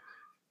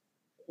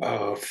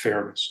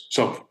fairness.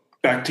 So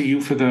back to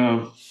you for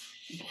the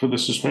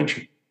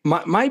suspension.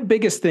 My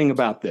biggest thing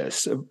about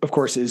this, of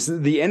course, is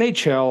the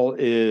NHL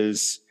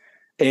is,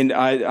 and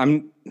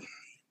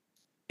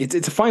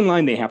it's a fine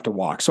line they have to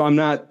walk. So I'm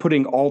not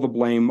putting all the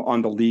blame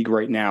on the league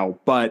right now,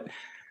 but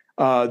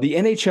the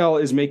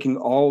NHL is making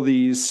all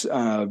these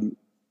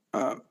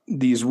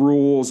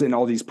rules and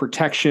all these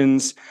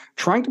protections,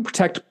 trying to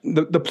protect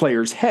the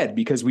player's head,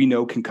 because we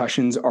know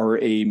concussions are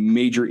a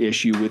major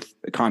issue with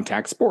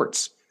contact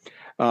sports.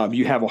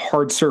 You have a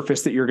hard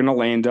surface that you're going to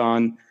land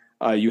on.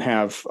 You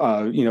have,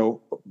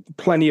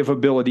 plenty of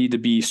ability to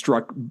be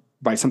struck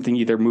by something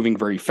either moving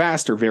very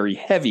fast or very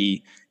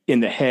heavy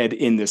in the head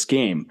in this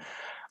game.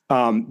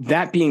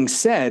 That being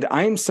said,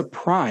 I am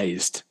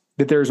surprised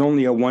that there's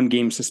only a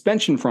 1-game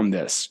suspension from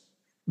this,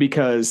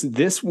 because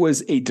this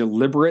was a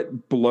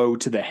deliberate blow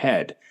to the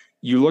head.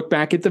 You look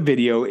back at the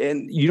video,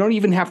 and you don't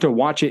even have to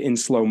watch it in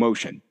slow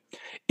motion.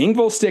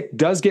 Engvall's stick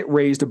does get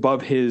raised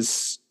above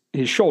his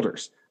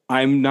shoulders.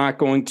 I'm not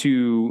going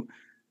to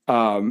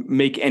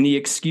make any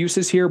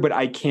excuses here, but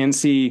I can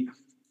see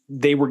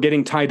they were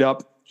getting tied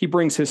up. He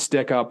brings his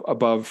stick up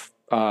above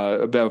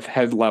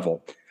head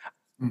level.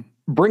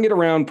 Bring it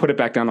around, put it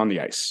back down on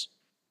the ice.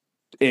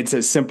 It's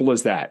as simple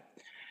as that.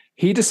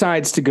 He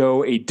decides to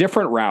go a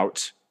different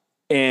route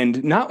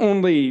and not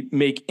only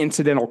make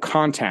incidental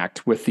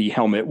contact with the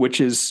helmet, which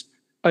is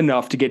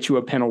enough to get you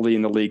a penalty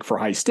in the league for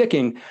high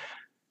sticking.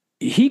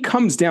 He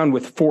comes down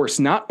with force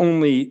not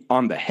only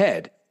on the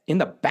head, in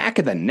the back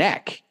of the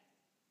neck.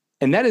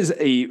 And that is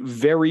a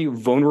very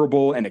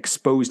vulnerable and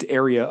exposed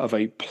area of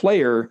a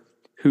player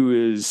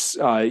who is,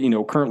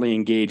 currently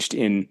engaged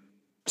in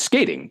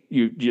skating.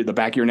 The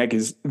back of your neck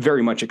is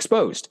very much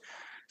exposed.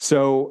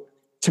 So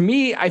to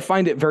me, I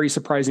find it very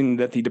surprising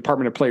that the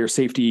Department of Player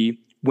Safety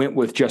went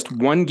with just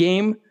 1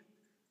 game.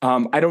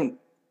 2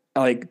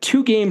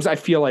 games I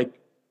feel like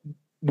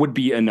would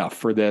be enough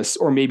for this,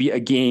 or maybe a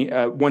game,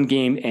 1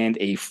 game and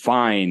a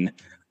fine.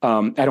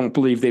 I don't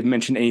believe they've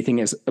mentioned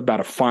anything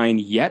about a fine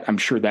yet. I'm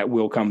sure that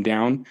will come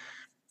down.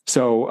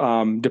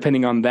 So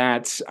depending on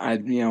that,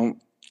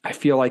 I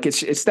feel like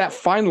it's that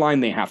fine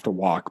line they have to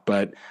walk,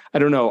 but I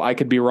don't know. I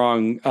could be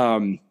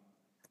wrong.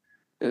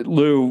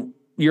 Lou,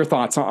 your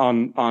thoughts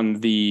on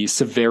the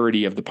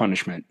severity of the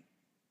punishment?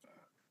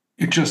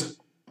 It just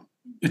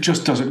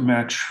doesn't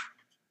match.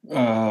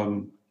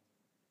 It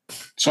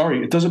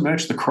doesn't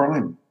match the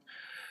crime.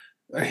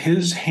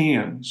 His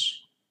hands.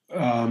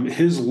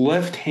 His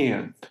left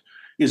hand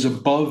is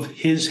above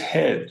his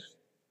head.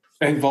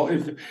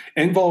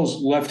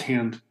 Engvall's left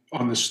hand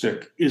on the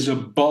stick is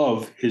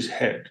above his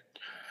head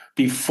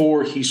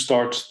before he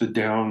starts the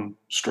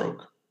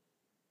downstroke.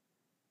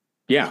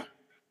 Yeah.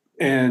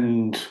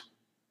 And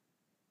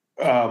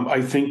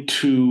I think,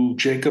 to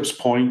Jacob's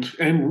point,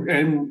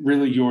 and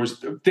really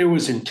yours, there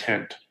was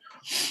intent.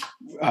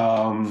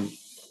 And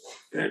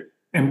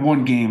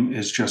 1 game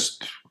is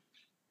just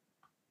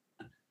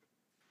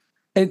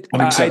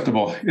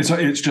unacceptable.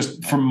 It's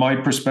just, from my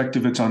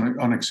perspective, it's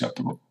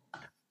unacceptable.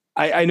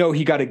 I know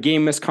he got a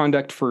game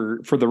misconduct for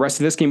the rest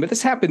of this game, but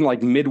this happened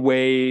like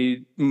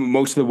midway,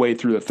 most of the way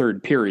through the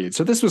 3rd period.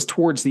 So this was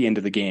towards the end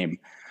of the game.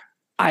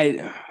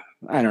 I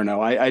don't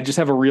know. I just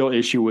have a real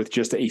issue with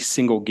just a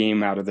single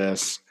game out of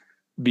this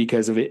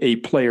because of a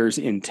player's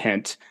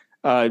intent.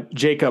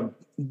 Jacob,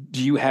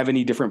 do you have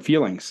any different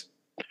feelings?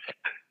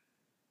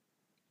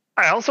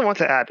 I also want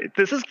to add,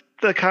 this is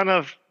the kind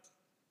of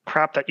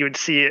crap that you would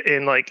see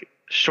in like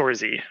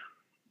Shoresy.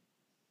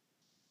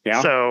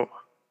 Yeah. So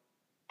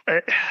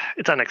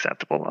it's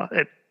unacceptable.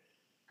 I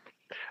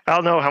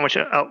don't know how much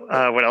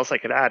what else I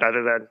could add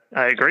other than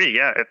I agree.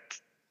 Yeah, it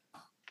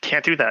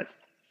can't do that.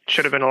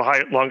 Should have been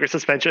a longer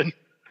suspension.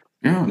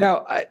 Yeah.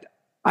 Now,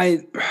 I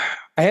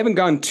haven't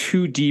gone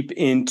too deep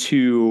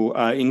into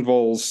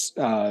Engvall's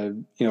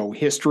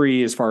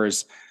history as far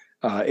as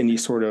any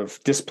sort of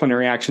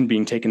disciplinary action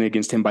being taken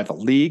against him by the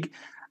league.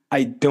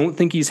 I don't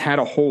think he's had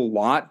a whole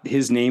lot.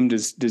 His name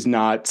does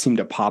not seem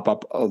to pop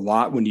up a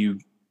lot when you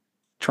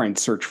try and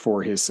search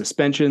for his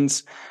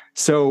suspensions.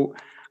 So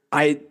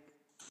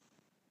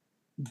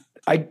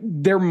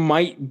there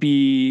might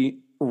be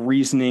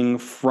reasoning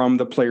from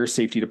the player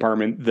safety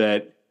department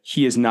that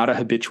he is not a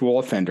habitual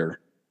offender.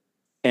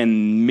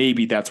 And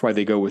maybe that's why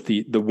they go with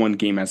the one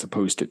game as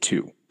opposed to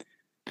two.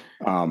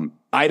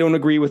 I don't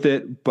agree with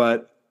it,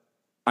 but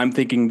I'm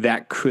thinking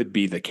that could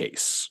be the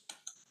case.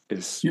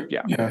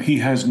 Yeah, he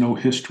has no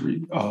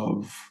history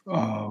of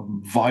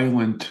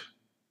violent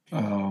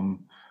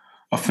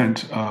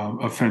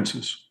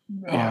offenses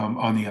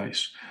on the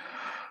ice.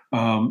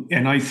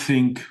 And I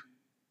think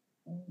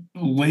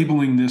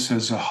labeling this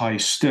as a high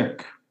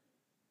stick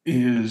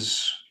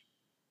is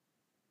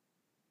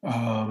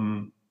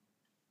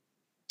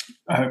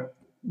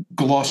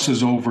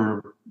glosses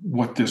over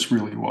what this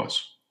really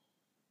was.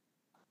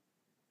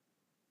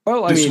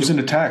 Well, this was an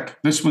attack.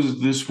 This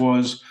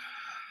was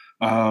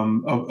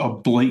a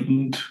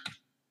blatant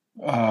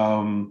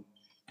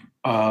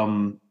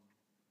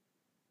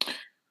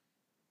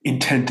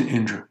intent to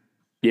injure.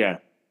 Yeah.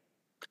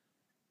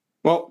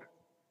 Well,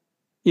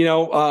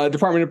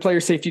 Department of Player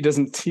Safety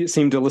doesn't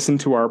seem to listen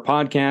to our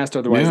podcast.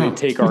 Otherwise, they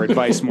take our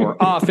advice more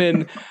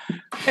often.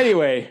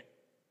 Anyway,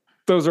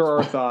 those are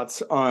our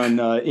thoughts on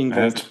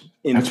Engvall's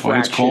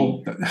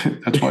infraction.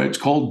 That's why it's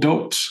called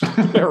dopes.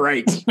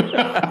 Right.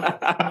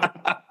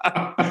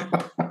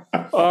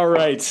 All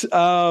right.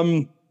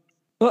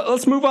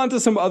 Let's move on to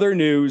some other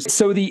news.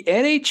 So the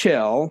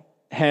NHL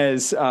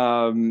has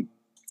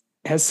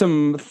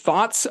some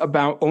thoughts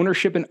about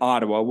ownership in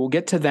Ottawa. We'll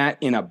get to that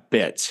in a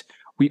bit.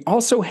 We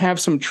also have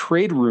some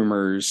trade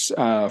rumors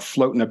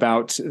floating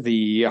about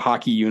the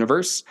hockey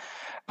universe.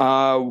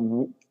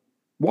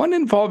 One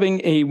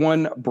involving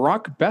one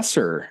Brock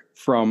Besser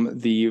from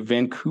the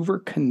Vancouver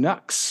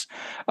Canucks.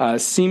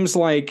 Seems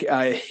like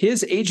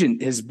his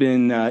agent has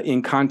been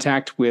in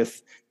contact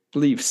with, I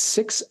believe,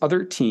 6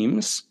 other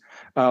teams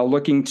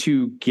looking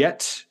to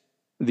get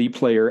the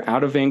player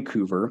out of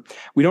Vancouver.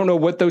 We don't know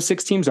what those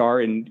 6 teams are,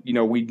 and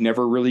we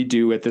never really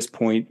do at this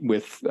point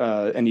with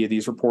any of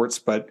these reports.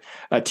 But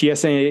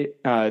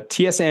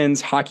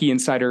TSN's hockey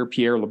insider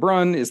Pierre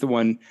LeBrun is the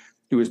one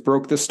who has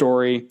broke the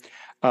story.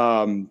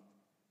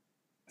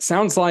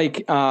 Sounds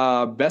like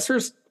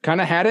Besser's kind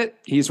of had it.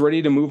 He's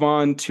ready to move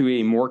on to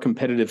a more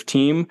competitive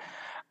team.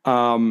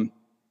 So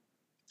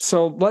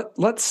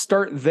let's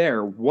start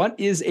there. What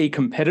is a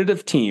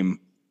competitive team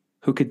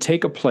who could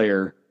take a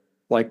player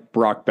like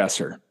Brock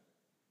Besser?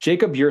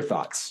 Jacob, your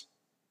thoughts?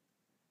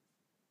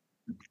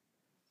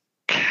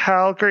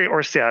 Calgary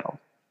or Seattle?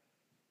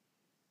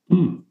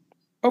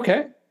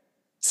 Okay.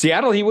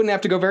 Seattle, he wouldn't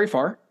have to go very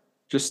far.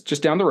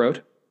 Just down the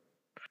road.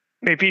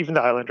 Maybe even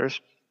the Islanders.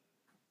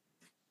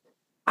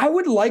 I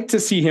would like to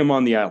see him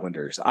on the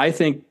Islanders.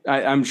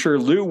 I'm sure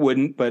Lou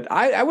wouldn't, but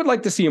I would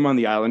like to see him on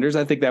the Islanders.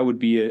 I think that would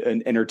be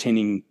an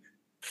entertaining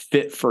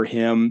fit for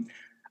him.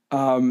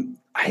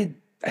 I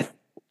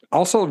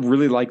also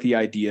really like the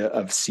idea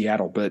of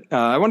Seattle, but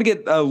I want to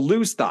get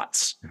Lou's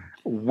thoughts.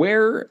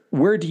 Where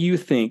do you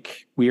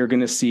think we are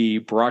going to see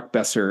Brock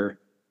Besser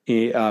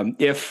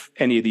if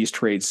any of these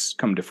trades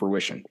come to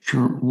fruition?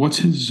 Sure. What's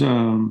his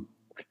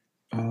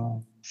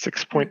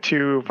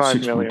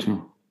 6.25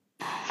 million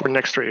for the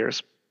next 3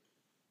 years?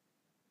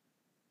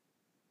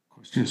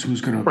 Question is, who's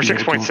going to or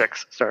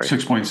 6.6? Sorry,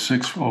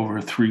 6.6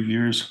 over 3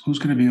 years. Who's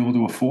going to be able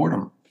to afford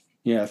him?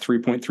 Yeah,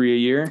 3.3 a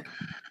year.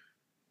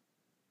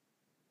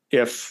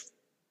 If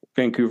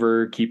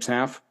Vancouver keeps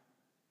half,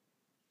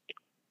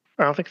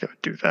 I don't think they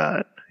would do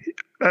that.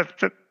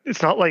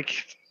 It's not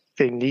like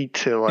they need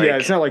to. Yeah,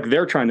 it's not like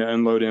they're trying to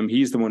unload him.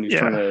 He's the one who's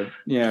trying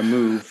to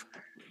move.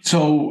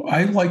 So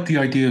I like the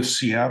idea of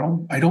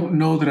Seattle. I don't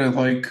know that I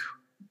like.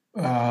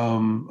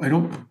 I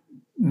don't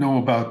know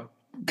about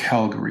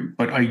Calgary,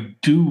 but I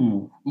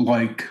do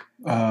like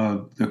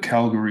the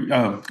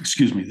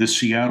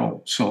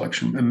Seattle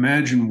selection.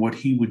 Imagine what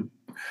he would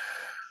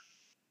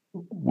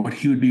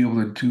be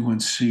able to do in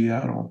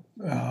Seattle.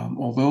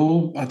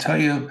 Although I'll tell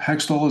you,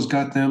 Hextall has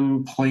got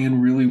them playing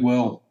really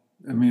well.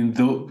 I mean,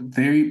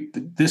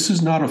 this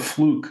is not a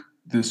fluke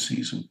this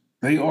season.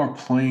 They are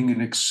playing an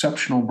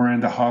exceptional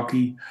brand of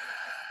hockey.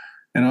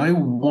 And I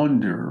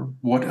wonder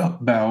what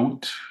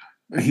about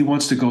he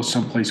wants to go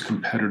someplace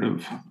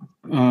competitive.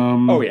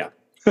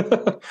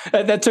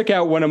 That took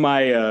out one of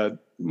my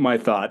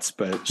thoughts,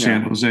 but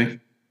San Jose.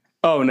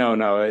 Oh no!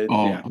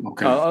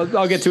 Okay.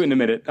 I'll get to it in a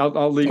minute.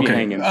 I'll leave you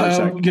hanging for a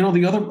second.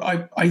 The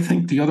other, I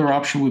think the other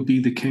option would be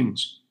the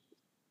Kings.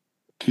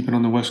 Keep it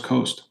on the West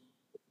Coast.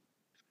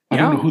 I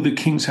don't know who the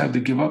Kings have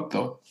to give up,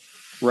 though.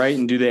 Right,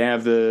 and do they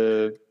have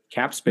the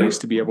cap space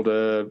to be able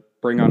to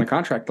bring on a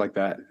contract like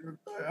that.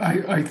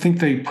 I think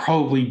they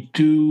probably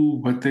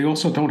do, but they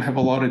also don't have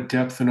a lot of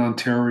depth in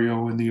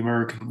Ontario in the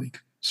American League.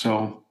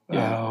 So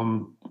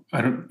I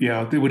don't.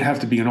 Yeah, there would have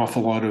to be an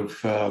awful lot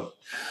of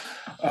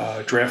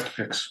draft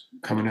picks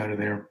coming out of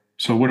there.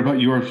 So what about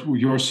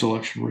your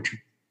selection, Richard?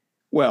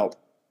 Well,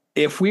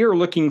 if we are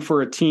looking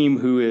for a team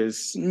who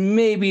is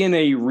maybe in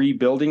a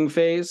rebuilding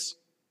phase,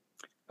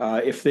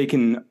 if they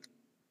can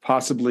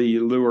possibly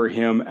lure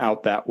him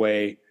out that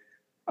way,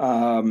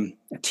 a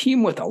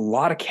team with a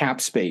lot of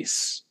cap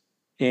space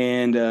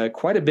and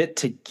quite a bit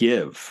to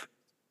give,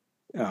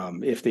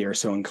 if they are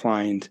so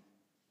inclined.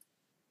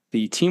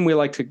 The team we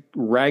like to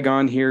rag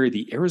on here,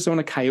 the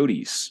Arizona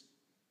Coyotes,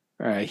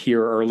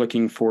 here are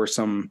looking for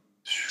some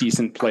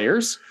decent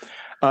players.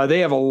 They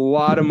have a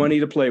lot of money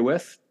to play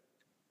with,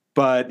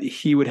 but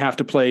he would have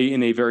to play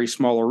in a very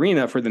small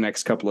arena for the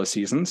next couple of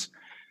seasons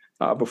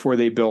before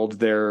they build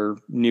their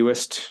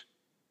newest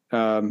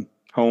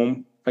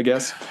home, I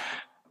guess,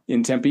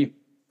 in Tempe.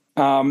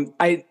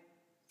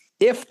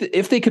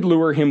 If they could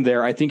lure him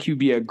there, I think he'd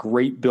be a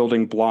great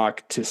building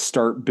block to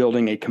start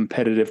building a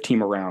competitive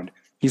team around.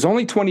 He's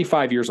only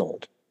 25 years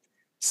old,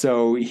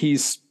 so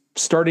he's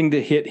starting to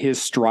hit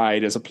his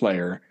stride as a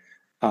player.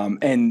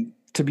 And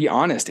to be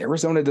honest,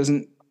 Arizona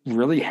doesn't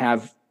really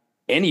have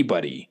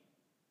anybody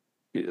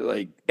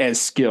like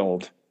as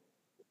skilled.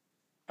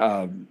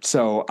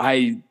 So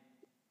I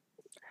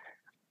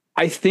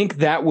think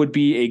that would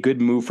be a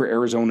good move for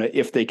Arizona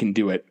if they can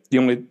do it. The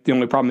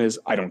only problem is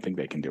I don't think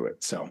they can do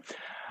it. So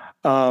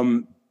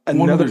go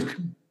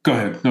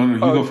ahead. No, you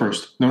go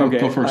first. No, okay.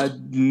 Go first.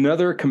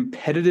 Another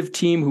competitive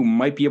team who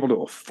might be able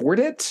to afford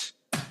it.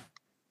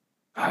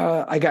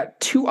 I got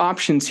two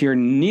options here.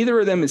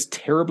 Neither of them is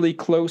terribly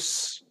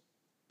close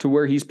to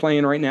where he's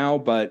playing right now,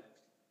 but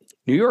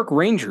New York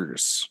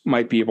Rangers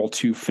might be able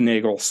to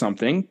finagle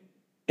something,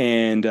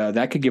 and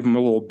that could give him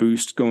a little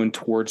boost going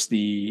towards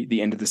the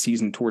end of the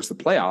season, towards the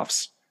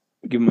playoffs,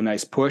 give him a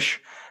nice push.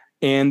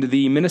 And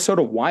the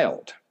Minnesota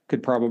Wild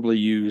could probably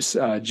use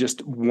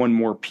just one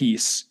more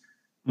piece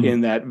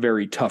in that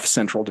very tough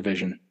Central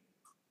Division.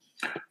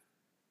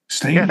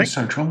 Staying in the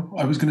Central,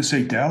 I was going to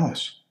say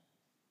Dallas.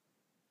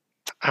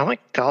 I don't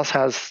think Dallas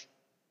has.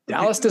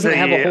 Dallas doesn't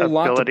have a whole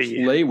lot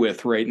to play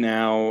with right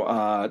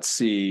now. Let's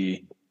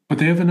see. But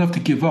they have enough to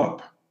give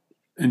up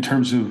in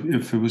terms of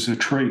if it was a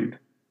trade.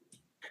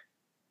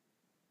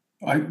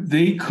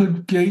 They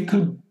could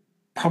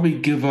probably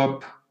give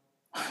up.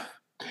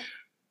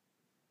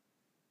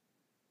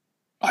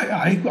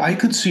 I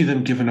could see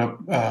them giving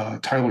up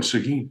Tyler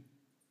Seguin.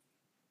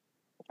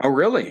 Oh,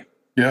 really?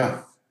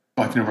 Yeah.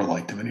 I've never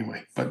liked him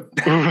anyway, but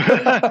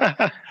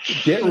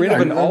get rid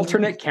of an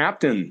alternate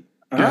captain.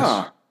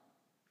 Yes.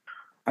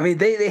 I mean,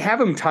 they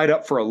have him tied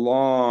up for a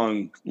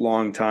long,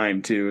 long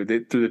time too,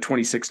 through the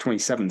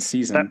 26-27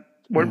 season. That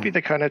would be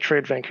the kind of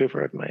trade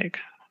Vancouver would make.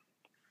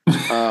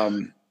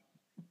 And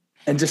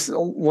just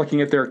looking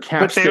at their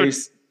cap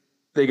space,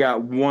 they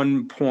got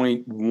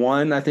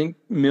 1.1, I think,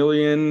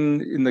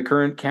 million in the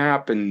current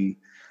cap, and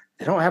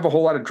they don't have a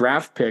whole lot of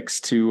draft picks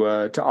to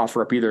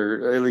offer up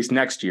either, at least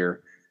next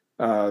year.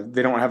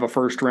 They don't have a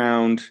first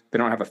round. They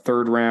don't have a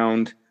third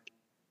round.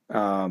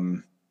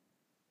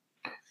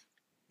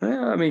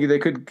 I mean, they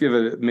could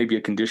give maybe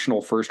a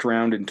conditional first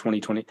round in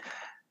 2020.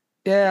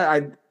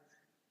 Yeah,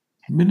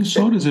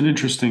 Minnesota's an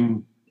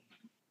interesting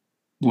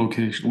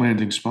location,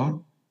 landing spot.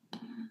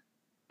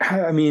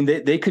 I mean,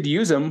 they could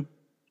use them.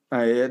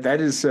 That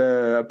is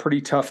a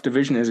pretty tough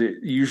division, as it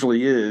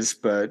usually is.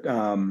 But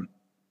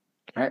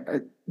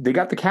they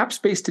got the cap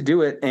space to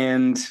do it,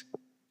 and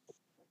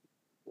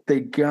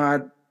they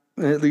got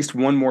at least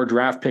one more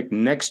draft pick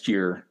next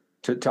year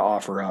to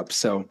offer up.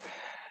 So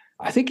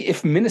I think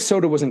if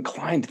Minnesota was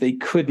inclined, they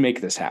could make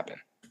this happen.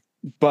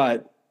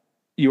 But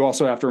you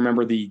also have to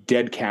remember the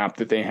dead cap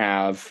that they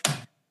have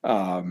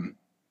from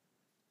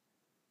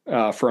the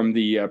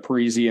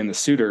Parise and the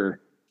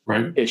Suter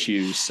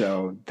issues.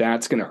 So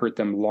that's going to hurt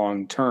them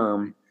long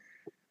term.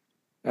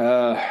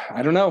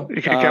 I don't know.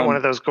 You could get one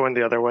of those going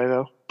the other way,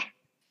 though.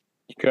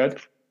 You could.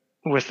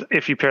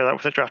 If you pair that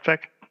with a draft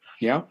pick.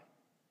 Yeah.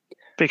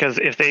 Because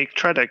if they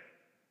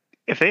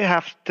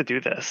have to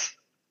do this,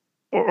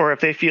 or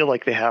if they feel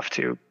like they have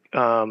to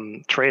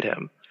trade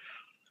him,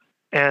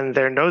 and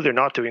they're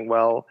not doing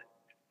well,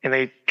 and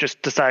they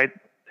just decide,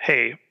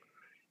 hey,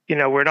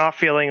 we're not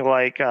feeling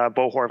like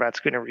Bo Horvat's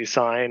going to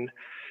resign.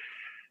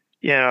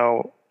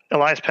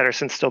 Elias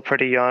Pettersson's still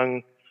pretty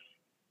young.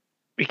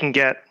 We can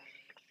get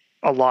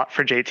a lot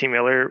for JT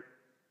Miller.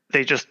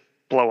 They just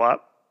blow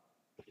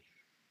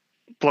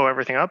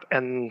everything up,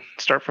 and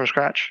start from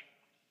scratch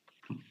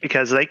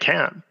because they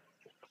can.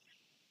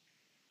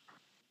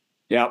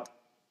 Yeah.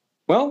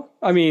 Well,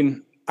 I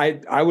mean,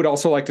 I would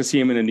also like to see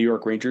him in a New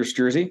York Rangers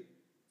jersey.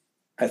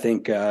 I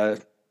think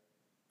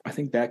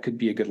that could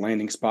be a good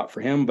landing spot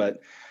for him.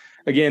 But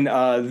again,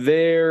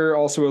 they're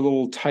also a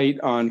little tight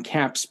on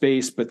cap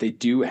space, but they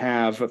do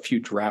have a few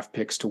draft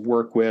picks to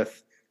work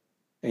with,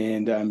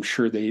 and I'm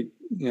sure they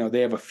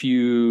have a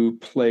few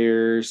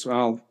players.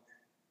 Well,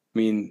 I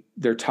mean,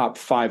 their top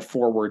 5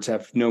 forwards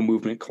have no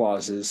movement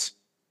clauses.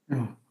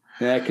 Yeah.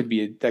 That could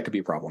be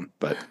a problem.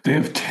 But They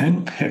have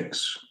 10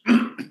 picks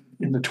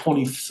in the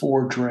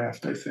 24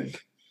 draft, I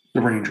think.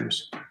 The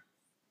Rangers.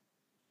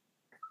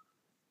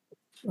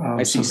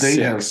 I see so they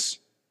 6.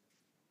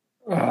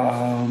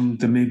 have.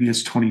 Then maybe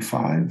it's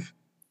 25.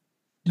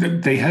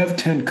 They have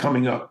 10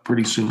 coming up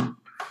pretty soon.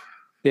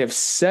 They have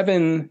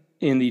 7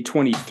 in the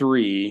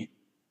 23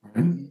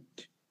 Mm-hmm.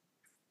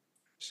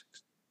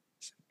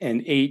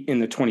 and 8 in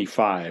the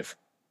 25.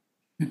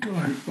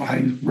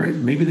 I read,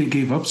 maybe they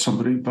gave up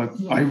somebody, but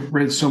I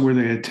read somewhere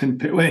they had 10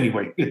 picks. Well,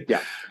 anyway,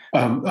 Yeah.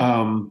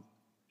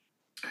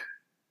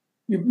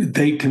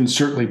 They can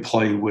certainly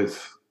play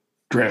with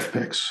draft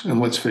picks. And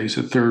let's face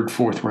it, 3rd,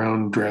 4th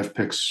round draft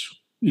picks,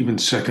 even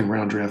 2nd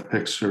round draft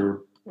picks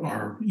are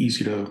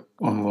easy to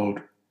unload.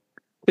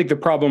 I think the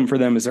problem for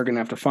them is they're going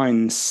to have to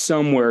find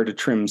somewhere to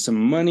trim some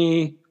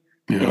money.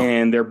 Yeah.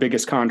 And their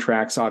biggest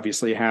contracts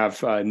obviously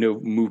have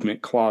no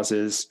movement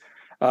clauses,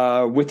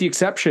 with the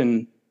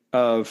exception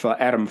of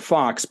Adam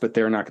Fox, but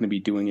they're not going to be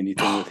doing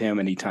anything with him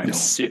anytime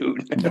soon.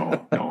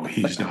 No,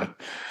 he's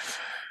not.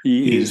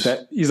 He's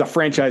a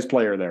franchise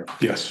player there.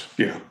 Yes,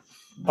 yeah.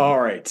 All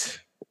right.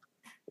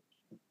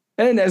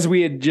 And as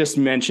we had just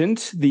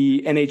mentioned,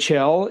 the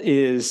NHL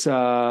is,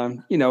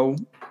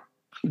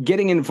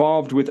 getting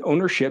involved with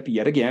ownership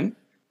yet again.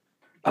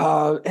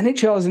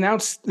 NHL has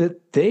announced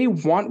that they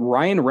want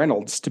Ryan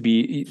Reynolds to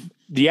be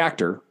the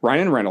actor,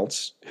 Ryan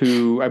Reynolds,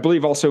 who I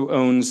believe also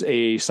owns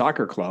a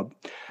soccer club.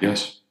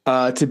 Yes.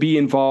 To be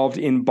involved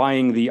in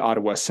buying the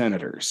Ottawa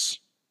Senators.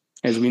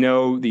 As we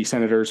know, the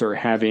Senators are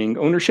having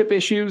ownership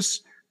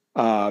issues.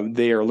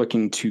 They are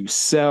looking to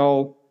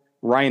sell.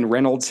 Ryan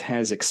Reynolds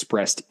has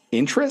expressed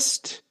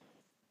interest.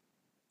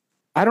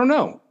 I don't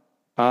know.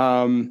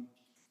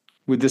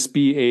 Would this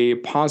be a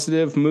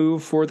positive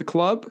move for the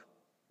club,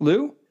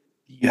 Lou?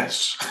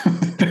 Yes.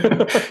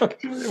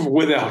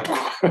 Without.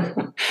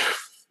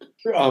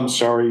 I'm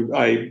sorry.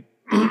 I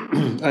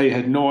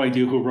had no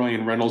idea who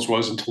Ryan Reynolds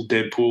was until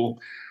Deadpool.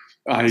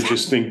 I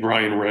just think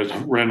Ryan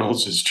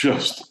Reynolds is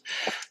just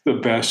the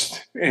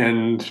best,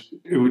 and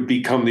it would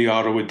become the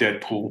Ottawa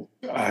Deadpool.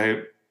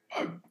 I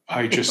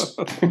just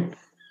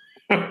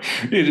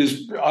it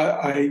is.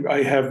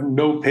 I have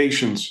no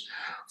patience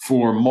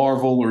for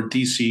Marvel or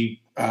DC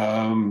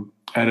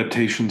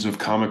adaptations of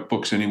comic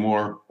books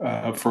anymore.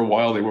 For a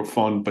while they were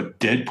fun, but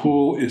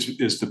Deadpool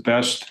is the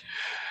best.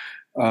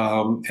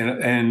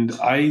 And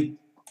I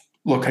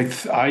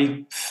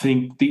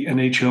think the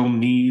NHL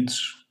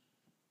needs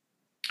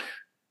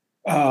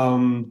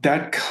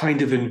that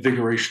kind of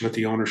invigoration at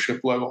the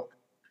ownership level.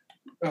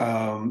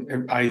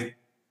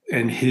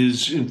 And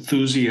his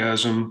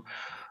enthusiasm.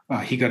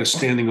 He got a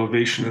standing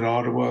ovation at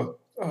Ottawa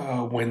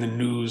when the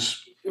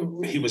news.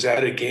 He was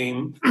at a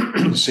game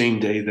the same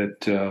day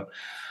that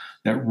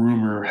that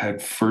rumor had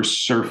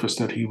first surfaced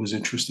that he was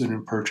interested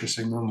in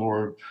purchasing them,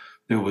 or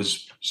there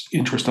was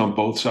interest on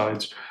both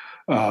sides.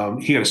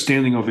 He had a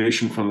standing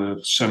ovation from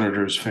the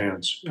Senators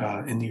fans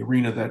in the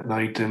arena that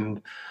night,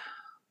 and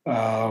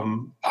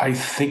I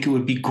think it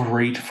would be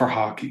great for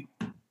hockey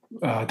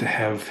to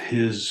have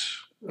his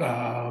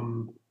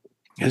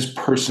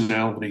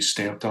personality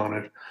stamped on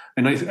it.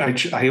 And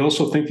I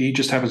also think that he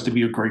just happens to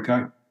be a great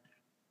guy.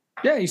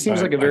 Yeah, he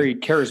seems like a very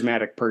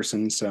charismatic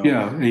person. So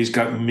yeah, and he's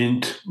got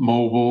Mint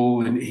Mobile,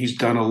 and he's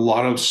done a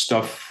lot of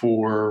stuff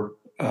for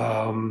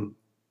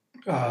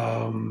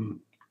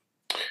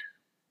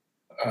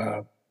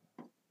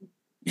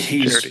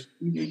he's charity.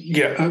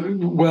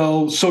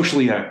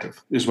 Socially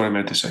active is what I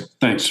meant to say.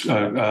 Thanks,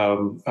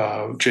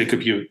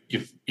 Jacob.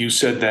 You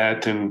said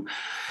that,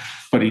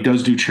 but he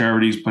does do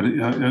charities. But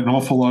an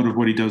awful lot of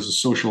what he does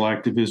is social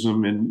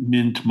activism, and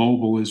Mint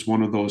Mobile is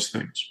one of those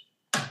things.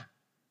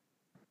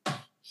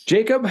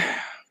 Jacob,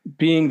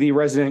 being the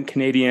resident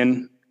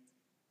Canadian,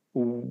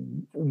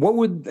 what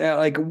would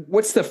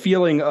what's the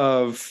feeling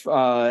of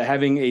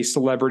having a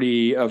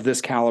celebrity of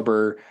this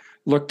caliber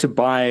look to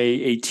buy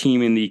a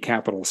team in the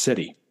capital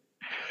city?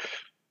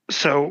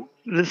 So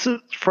this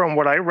is from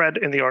what I read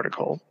in the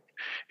article.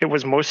 It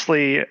was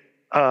mostly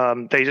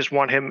they just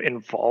want him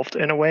involved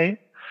in a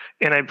way,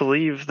 and I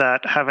believe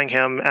that having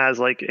him as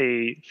like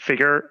a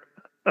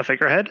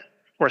figurehead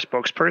or a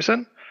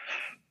spokesperson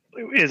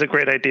is a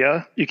great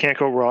idea. You can't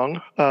go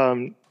wrong.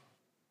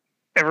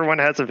 Everyone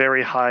has a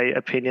very high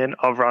opinion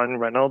of Ryan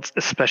Reynolds,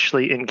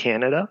 especially in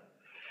Canada.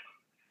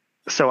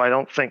 So I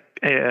don't think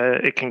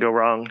it can go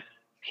wrong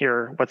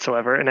here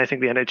whatsoever. And I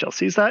think the NHL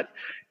sees that.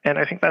 And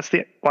I think that's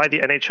why the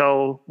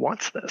NHL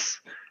wants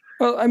this.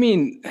 Well, I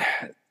mean,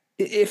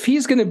 if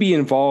he's going to be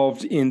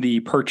involved in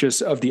the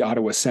purchase of the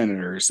Ottawa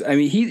Senators, I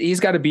mean, he's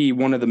got to be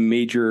one of the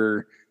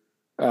major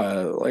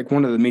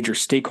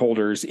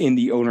stakeholders in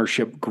the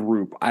ownership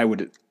group.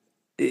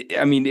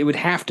 It would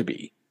have to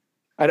be.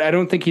 I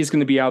don't think he's going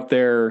to be out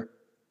there,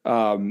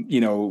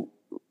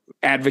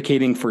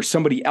 advocating for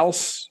somebody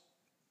else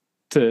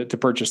to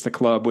purchase the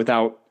club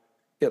without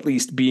at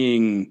least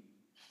being,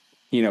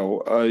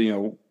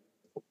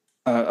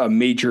 a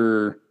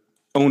major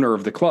owner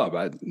of the club.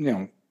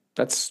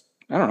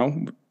 I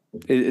don't know.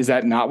 Is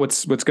that not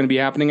what's going to be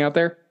happening out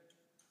there?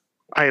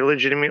 I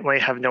legitimately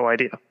have no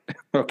idea.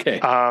 Okay.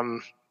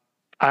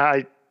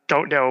 I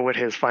don't know what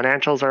his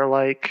financials are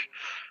like.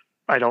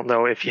 I don't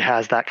know if he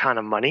has that kind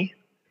of money,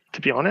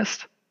 to be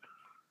honest.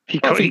 He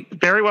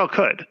very well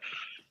could.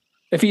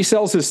 If he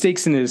sells his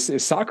stakes in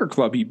his soccer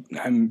club,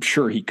 I'm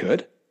sure he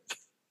could.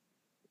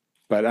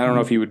 But I don't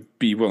know if he would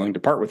be willing to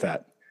part with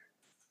that.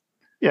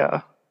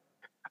 Yeah.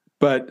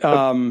 But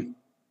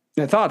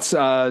thoughts,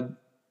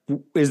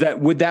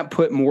 would that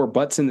put more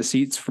butts in the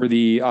seats for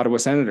the Ottawa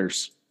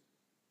Senators?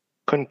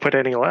 Couldn't put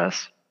any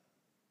less.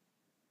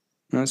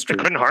 That's true. It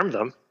couldn't harm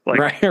them.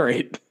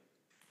 Right.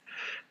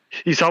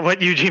 You saw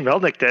what Eugene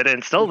Melnyk did,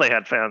 and still they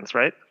had fans,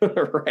 right?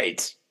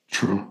 Right.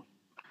 True.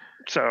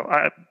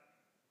 So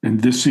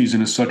and this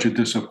season is such a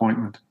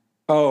disappointment.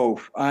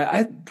 Oh,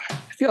 I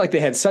feel like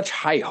they had such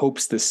high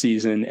hopes this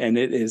season, and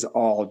it is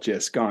all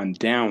just gone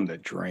down the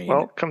drain.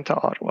 Welcome to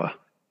Ottawa.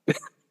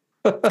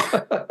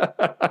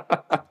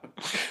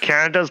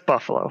 Canada's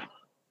Buffalo.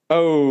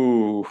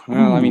 Oh,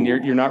 well, I mean,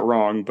 you're not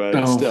wrong, but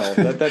No. still,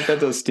 that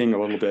does sting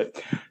a little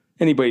bit.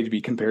 Anybody to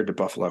be compared to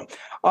Buffalo.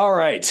 All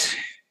right.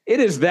 It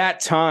is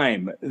that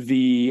time.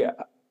 The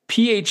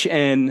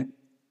PHN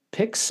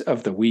picks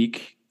of the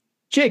week.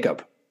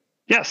 Jacob.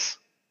 Yes.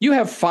 You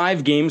have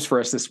 5 games for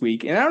us this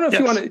week. And I don't know if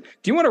you want to, do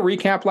you want to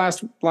recap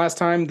last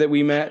time that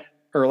we met,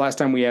 or last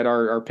time we had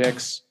our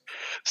picks?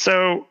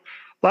 So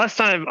last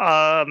time,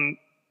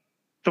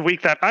 the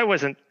week that I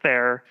wasn't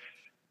there,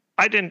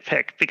 I didn't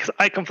pick because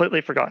I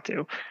completely forgot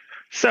to.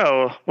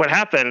 So what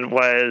happened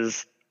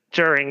was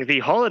during the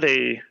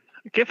holiday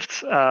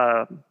gift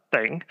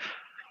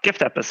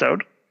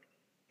episode,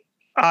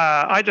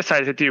 I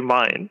decided to do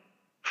mine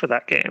for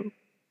that game.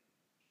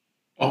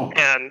 Oh,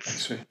 and I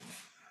see.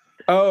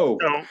 Oh,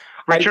 so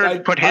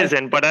Richard put his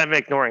in, but I'm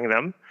ignoring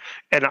them.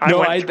 And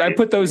I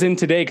put those in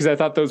today because I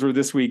thought those were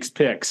this week's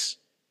picks.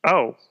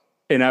 Oh,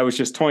 and I was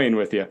just toying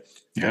with you.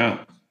 Yeah.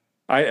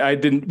 We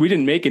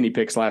didn't make any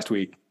picks last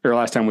week or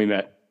last time we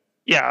met.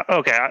 Yeah.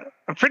 Okay.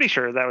 I'm pretty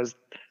sure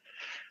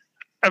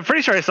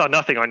I saw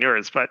nothing on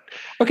yours, but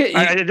okay,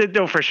 I didn't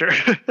know for sure.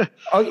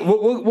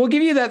 we'll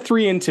give you that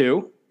 3 and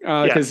 2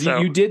 because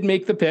you did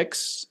make the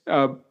picks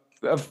of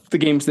the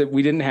games that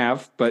we didn't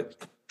have, but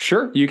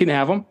sure, you can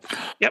have them.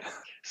 Yep.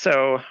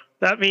 So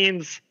that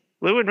means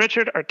Lou and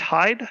Richard are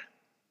tied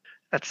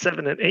at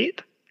 7 and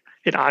 8,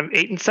 and I'm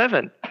 8 and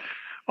 7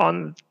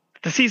 on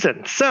the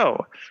season.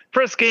 So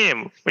first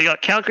game, we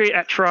got Calgary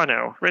at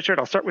Toronto. Richard,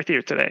 I'll start with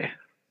you today.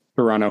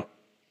 Toronto.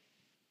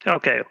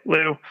 Okay,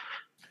 Lou.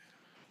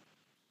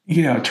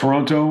 Yeah,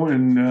 Toronto,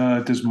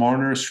 and does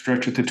Marner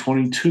stretch it to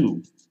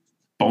 22?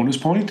 Bonus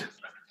point?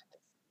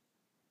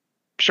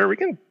 Sure, we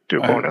can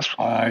do a bonus.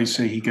 I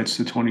say he gets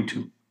to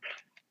 22.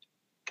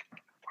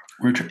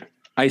 Richard?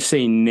 I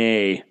say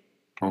nay.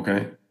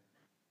 Okay.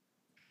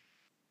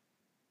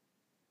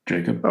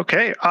 Jacob?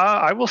 Okay,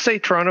 I will say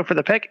Toronto for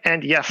the pick,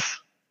 and yes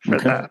for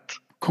that.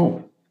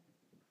 Cool.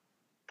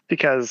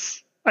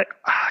 Because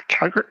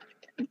Calgary,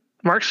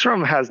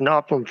 Markstrom has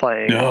not been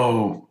playing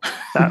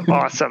that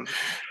awesome.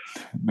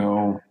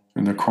 No,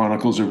 and the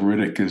Chronicles of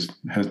Riddick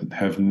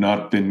have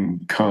not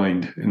been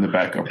kind in the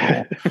backup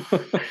role.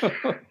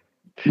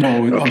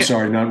 No, okay. I'm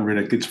sorry, not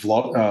Riddick. It's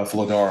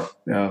Vladar.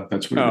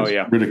 That's what it is.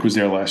 Yeah. Riddick was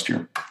there last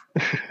year.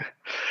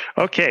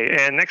 Okay,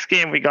 and next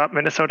game we got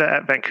Minnesota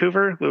at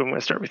Vancouver. Lou, I'm going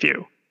to start with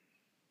you.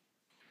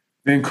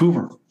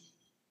 Vancouver.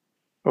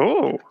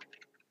 Oh,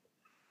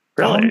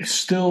 really? I'm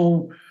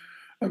still.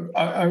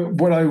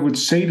 What I would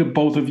say to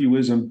both of you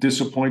is I'm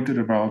disappointed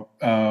about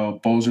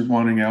Bozert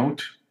wanting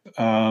out.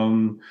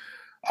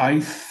 I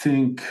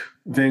think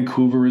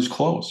Vancouver is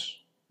close.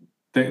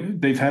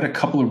 They've had a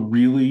couple of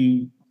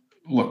really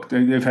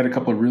they've had a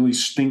couple of really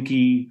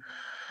stinky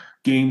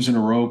games in a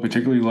row,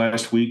 particularly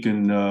last week.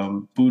 And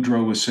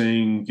Boudreau was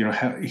saying,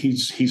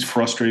 he's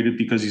frustrated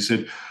because he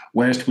said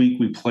last week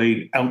we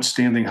played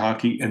outstanding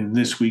hockey, and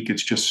this week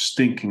it's just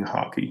stinking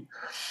hockey.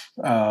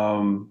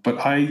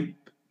 But I'm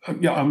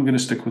going to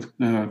stick with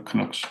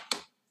Canucks.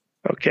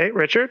 Okay,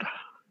 Richard.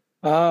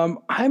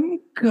 I'm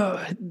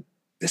good.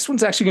 This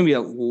one's actually going to be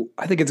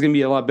I think it's going to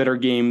be a lot better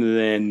game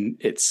than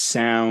it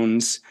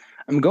sounds.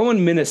 I'm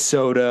going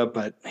Minnesota,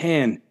 but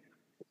man,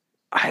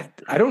 I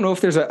don't know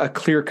if there's a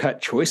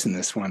clear-cut choice in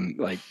this one.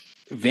 Like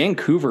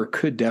Vancouver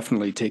could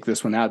definitely take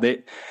this one out.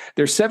 They're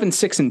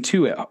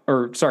 7-6-2,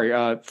 or sorry,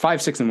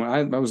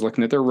 5-6-1. I was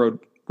looking at their road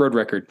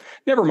record.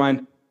 Never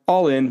mind.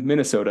 All in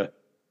Minnesota.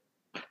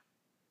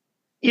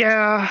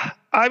 Yeah,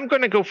 I'm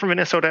going to go for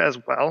Minnesota as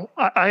well.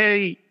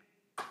 I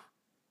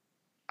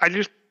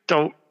just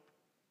don't.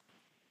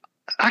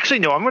 Actually,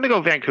 no, I'm going to go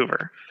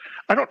Vancouver.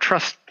 I don't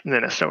trust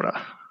Minnesota.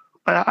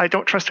 I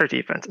don't trust their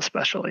defense,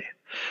 especially.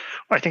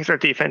 I think their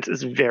defense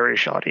is very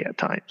shoddy at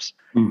times.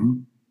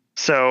 Mm-hmm.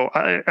 So,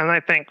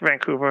 I think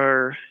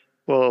Vancouver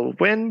will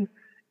win,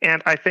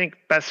 and I think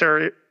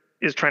Besser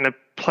is trying to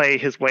play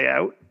his way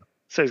out.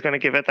 So he's going to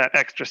give it that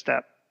extra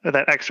step, or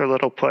that extra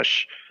little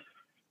push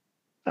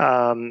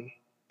that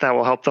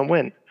will help them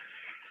win.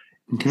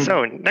 Okay.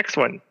 So next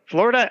one,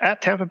 Florida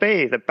at Tampa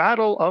Bay, the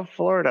Battle of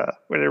Florida,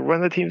 where one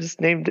of the teams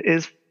names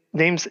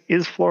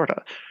is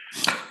Florida.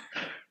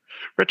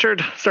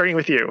 Richard, starting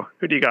with you,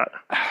 who do you got?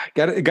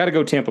 Got to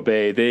go Tampa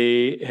Bay.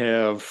 They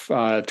have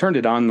turned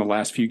it on the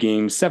last few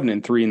games,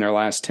 7-3 in their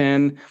last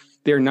 10.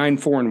 They're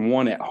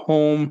 9-4-1 at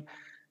home.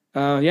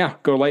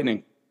 Go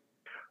Lightning.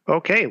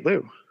 Okay,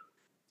 Lou.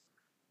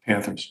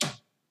 Panthers.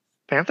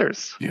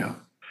 Panthers. Yeah.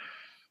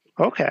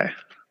 Okay.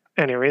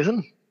 Any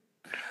reason?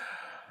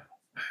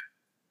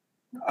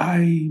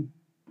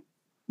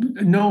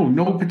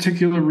 No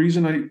particular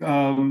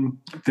reason.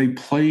 They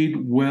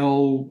played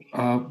well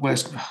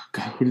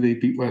who did they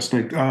beat last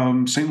night?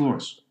 St.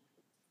 Louis.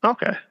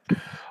 Okay.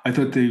 I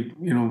thought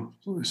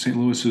St.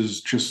 Louis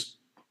is just,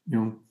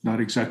 not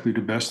exactly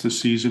the best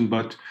this season,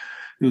 but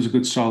it was a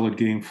good solid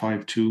game,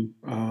 5-2.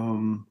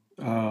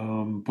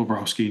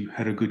 Bobrovsky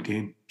had a good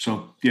game.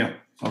 So yeah,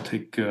 I'll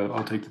take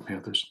the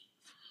Panthers.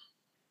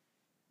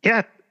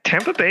 Yeah,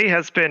 Tampa Bay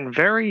has been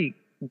very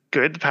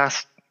good the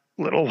past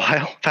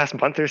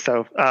month or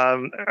so. I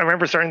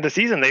remember starting the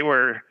season, they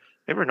were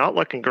not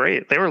looking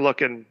great. They were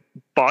looking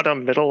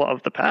bottom middle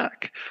of the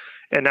pack,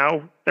 and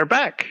now they're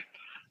back.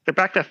 They're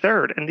back to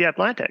third in the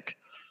Atlantic.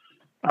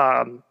 They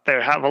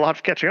have a lot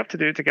of catching up to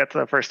do to get to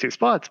the first two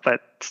spots,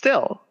 but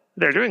still,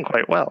 they're doing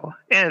quite well.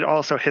 And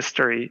also,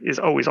 history is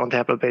always on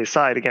Tampa Bay's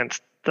side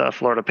against the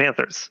Florida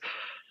Panthers.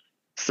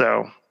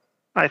 So,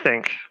 I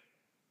think,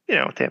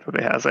 Tampa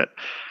Bay has it.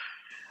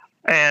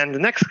 And the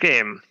next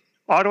game,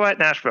 Ottawa at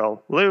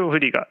Nashville. Lou, who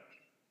do you got?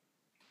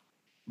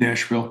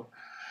 Nashville.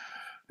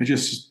 I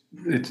just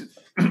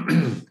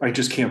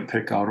can't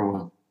pick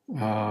Ottawa.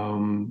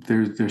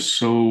 They're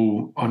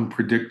so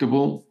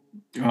unpredictable.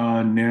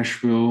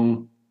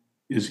 Nashville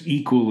is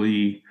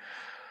equally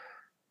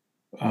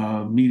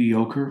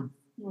mediocre,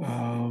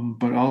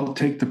 but I'll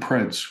take the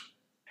Preds.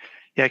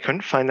 Yeah, I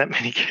couldn't find that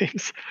many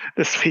games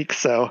this week,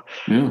 so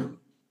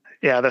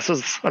yeah, this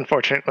was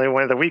unfortunately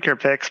one of the weaker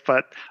picks,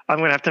 but I'm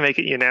going to have to make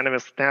it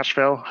unanimous with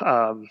Nashville.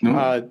 Hold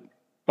on.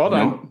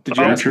 No. Did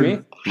you ask me?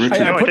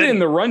 Richard. I put it in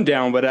the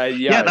rundown, but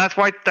that's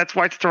why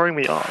it's throwing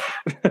me off.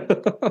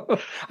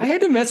 I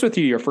had to mess with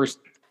you your first,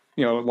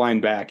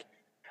 line back.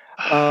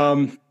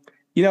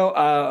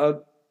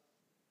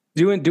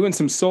 Doing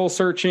some soul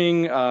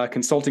searching,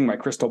 consulting my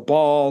crystal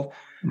ball,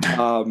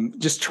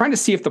 just trying to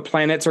see if the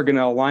planets are going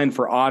to align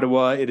for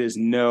Ottawa. It is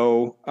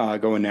no,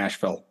 going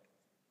Nashville.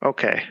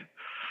 Okay.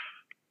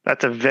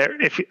 That's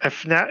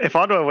if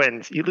Ottawa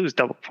wins, you lose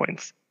double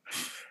points.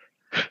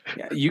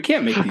 Yeah, you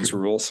can't make these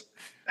rules.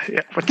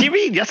 Yeah, what do you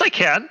mean? Yes, I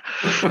can.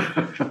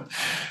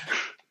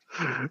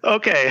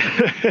 Okay.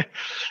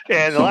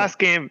 And the last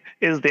game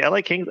is the LA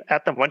Kings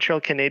at the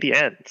Montreal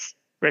Canadiens.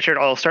 Richard,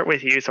 I'll start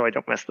with you so I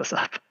don't mess this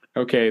up.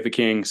 Okay, the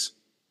Kings.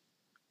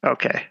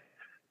 Okay.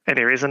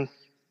 Any reason?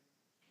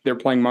 They're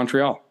playing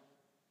Montreal.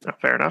 Oh,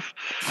 fair enough.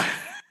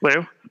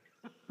 Lou?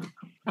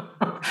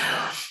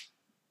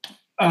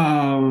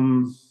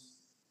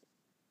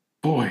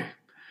 Boy,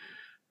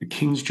 the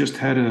Kings just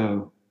had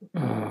a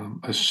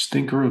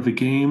stinker of a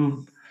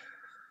game.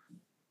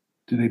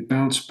 Do they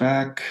bounce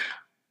back?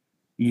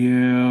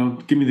 Yeah,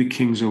 give me the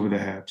Kings over the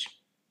Habs.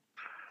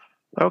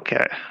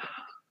 Okay.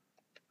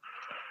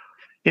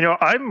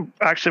 I'm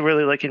actually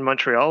really liking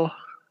Montreal.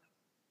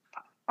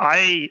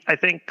 I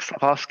think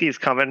Slavkovsky is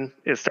starting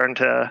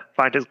to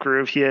find his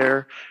groove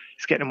here.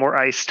 He's getting more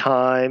ice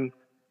time.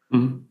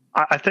 Mm-hmm.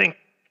 I think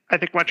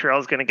Montreal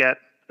is going to get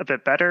a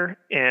bit better,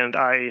 and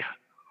I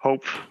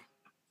hope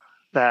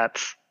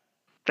that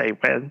they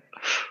win.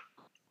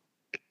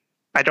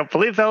 I don't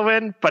believe they'll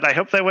win, but I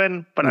hope they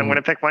win. But I'm going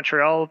to pick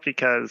Montreal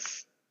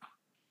because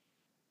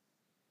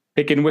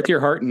picking with your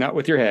heart and not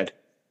with your head.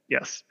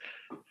 Yes.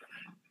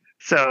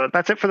 So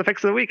that's it for the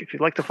picks of the week. If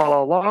you'd like to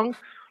follow along,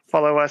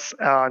 follow us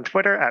on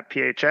Twitter at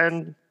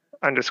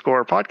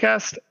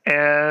PHN_podcast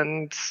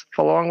and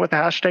follow along with the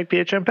hashtag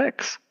PHN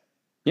picks.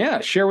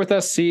 Yeah, share with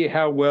us, see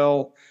how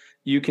well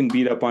you can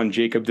beat up on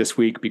Jacob this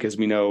week, because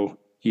we know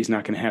he's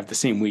not going to have the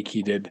same week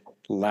he did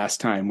last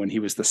time when he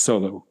was the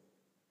solo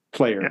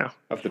player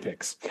of the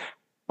picks.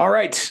 All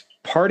right,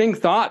 parting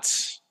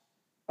thoughts.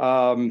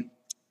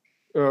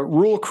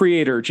 Rule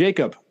creator,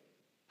 Jacob.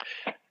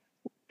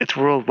 It's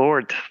Rule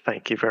Lord.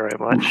 Thank you very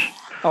much.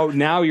 Oh,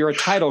 now you're a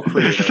title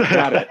creator.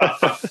 Got it.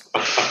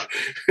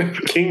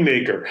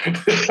 Kingmaker.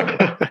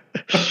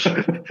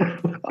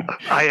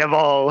 I am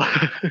all.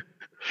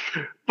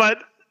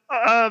 But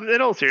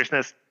in all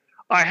seriousness,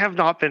 I have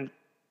not been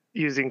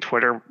using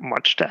Twitter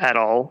much at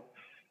all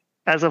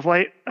as of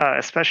late,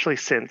 especially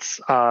since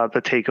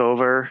the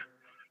takeover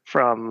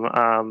from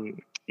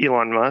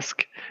Elon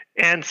Musk,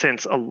 and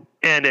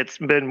it's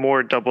been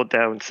more doubled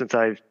down since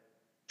I've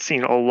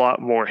seen a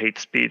lot more hate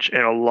speech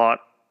and a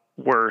lot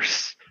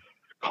worse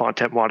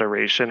content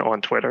moderation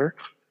on Twitter.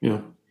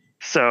 Yeah.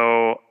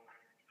 So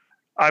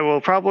I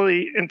will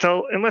probably,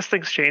 unless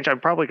things change,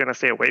 I'm probably going to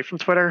stay away from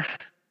Twitter.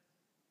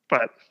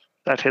 But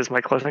that is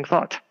my closing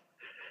thought.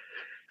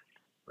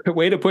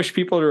 Way to push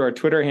people to our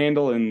Twitter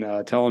handle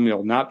and tell them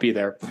you'll not be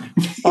there.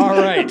 All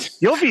right.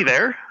 You'll be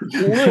there.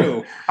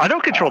 Lou. I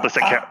don't control this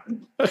account.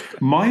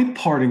 My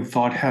parting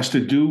thought has to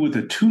do with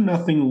a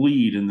 2-0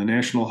 lead in the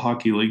National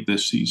Hockey League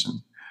this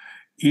season.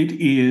 It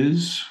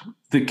is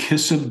the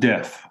kiss of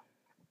death.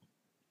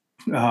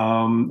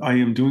 I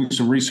am doing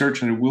some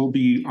research, and it will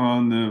be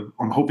I'm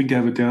hoping to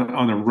have it down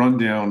on a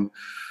rundown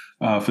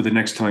for the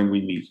next time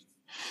we meet.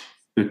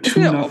 The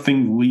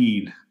 2-0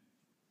 lead.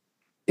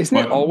 Isn't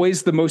it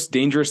always the most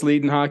dangerous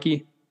lead in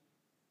hockey?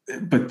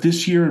 But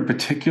this year in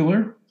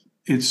particular,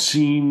 it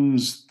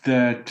seems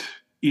that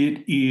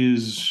it's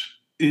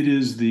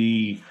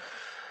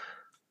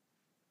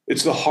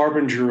the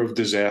harbinger of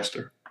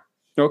disaster.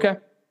 Okay.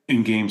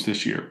 In games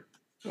this year.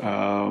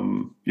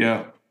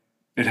 Yeah.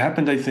 It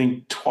happened, I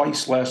think,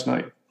 twice last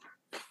night.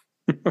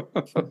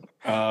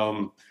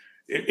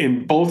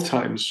 In both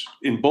times,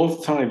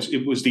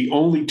 it was the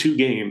only 2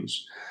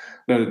 games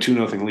that a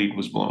 2-0 lead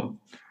was blown.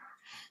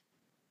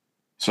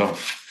 So,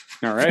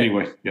 all right.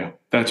 Anyway, yeah,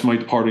 that's my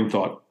parting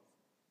thought.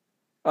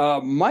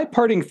 My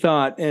parting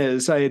thought,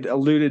 as I had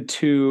alluded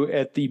to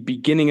at the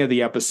beginning of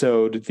the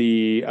episode,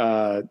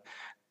 the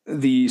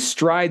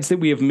strides that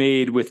we have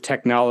made with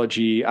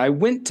technology. I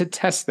went to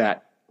test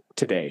that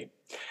today.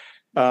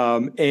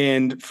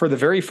 And for the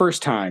very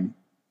first time,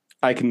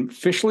 I can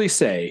officially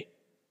say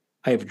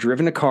I have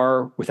driven a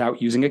car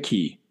without using a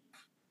key.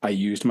 I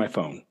used my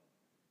phone.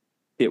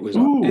 It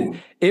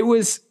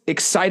was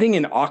exciting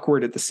and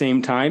awkward at the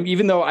same time,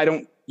 even though I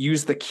don't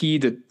use the key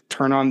to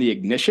turn on the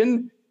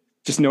ignition,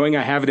 just knowing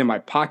I have it in my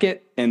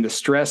pocket and the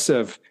stress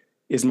of,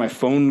 is my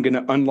phone going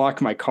to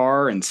unlock my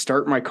car and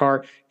start my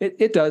car?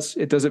 It does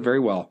it very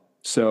well.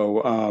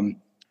 So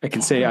I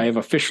can say I have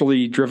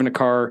officially driven a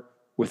car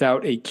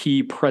without a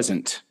key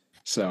present.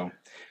 So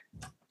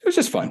it was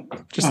just fun.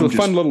 Just a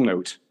fun little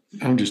note.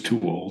 I'm just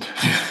too old.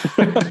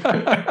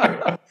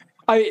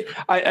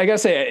 I gotta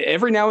say,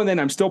 every now and then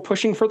I'm still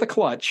pushing for the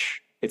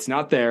clutch. It's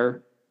not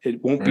there.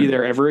 It won't be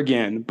there ever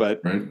again.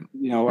 But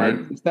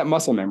it's that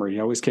muscle memory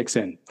always kicks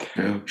in.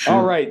 Yeah, sure.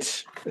 All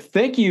right.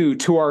 Thank you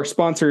to our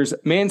sponsors,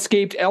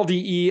 Manscaped,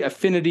 LDE,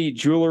 Affinity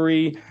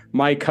Jewelry,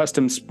 My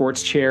Custom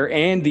Sports Chair,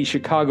 and the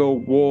Chicago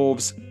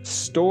Wolves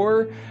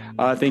store.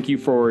 Thank you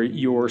for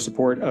your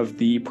support of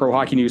the Pro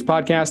Hockey News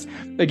podcast.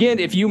 Again,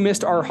 if you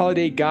missed our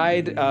holiday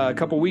guide a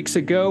couple weeks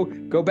ago,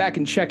 go back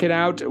and check it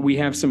out. We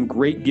have some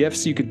great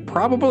gifts you could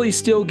probably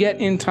still get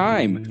in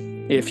time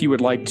if you would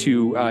like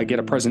to get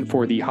a present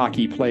for the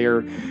hockey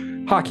player,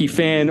 hockey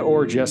fan,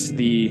 or just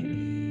the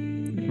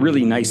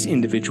really nice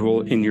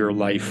individual in your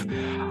life.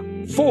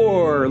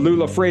 For Lou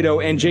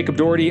Lafredo and Jacob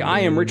Doherty, I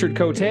am Richard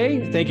Cote.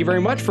 Thank you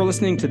very much for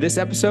listening to this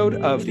episode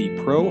of the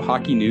Pro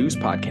Hockey News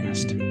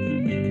podcast.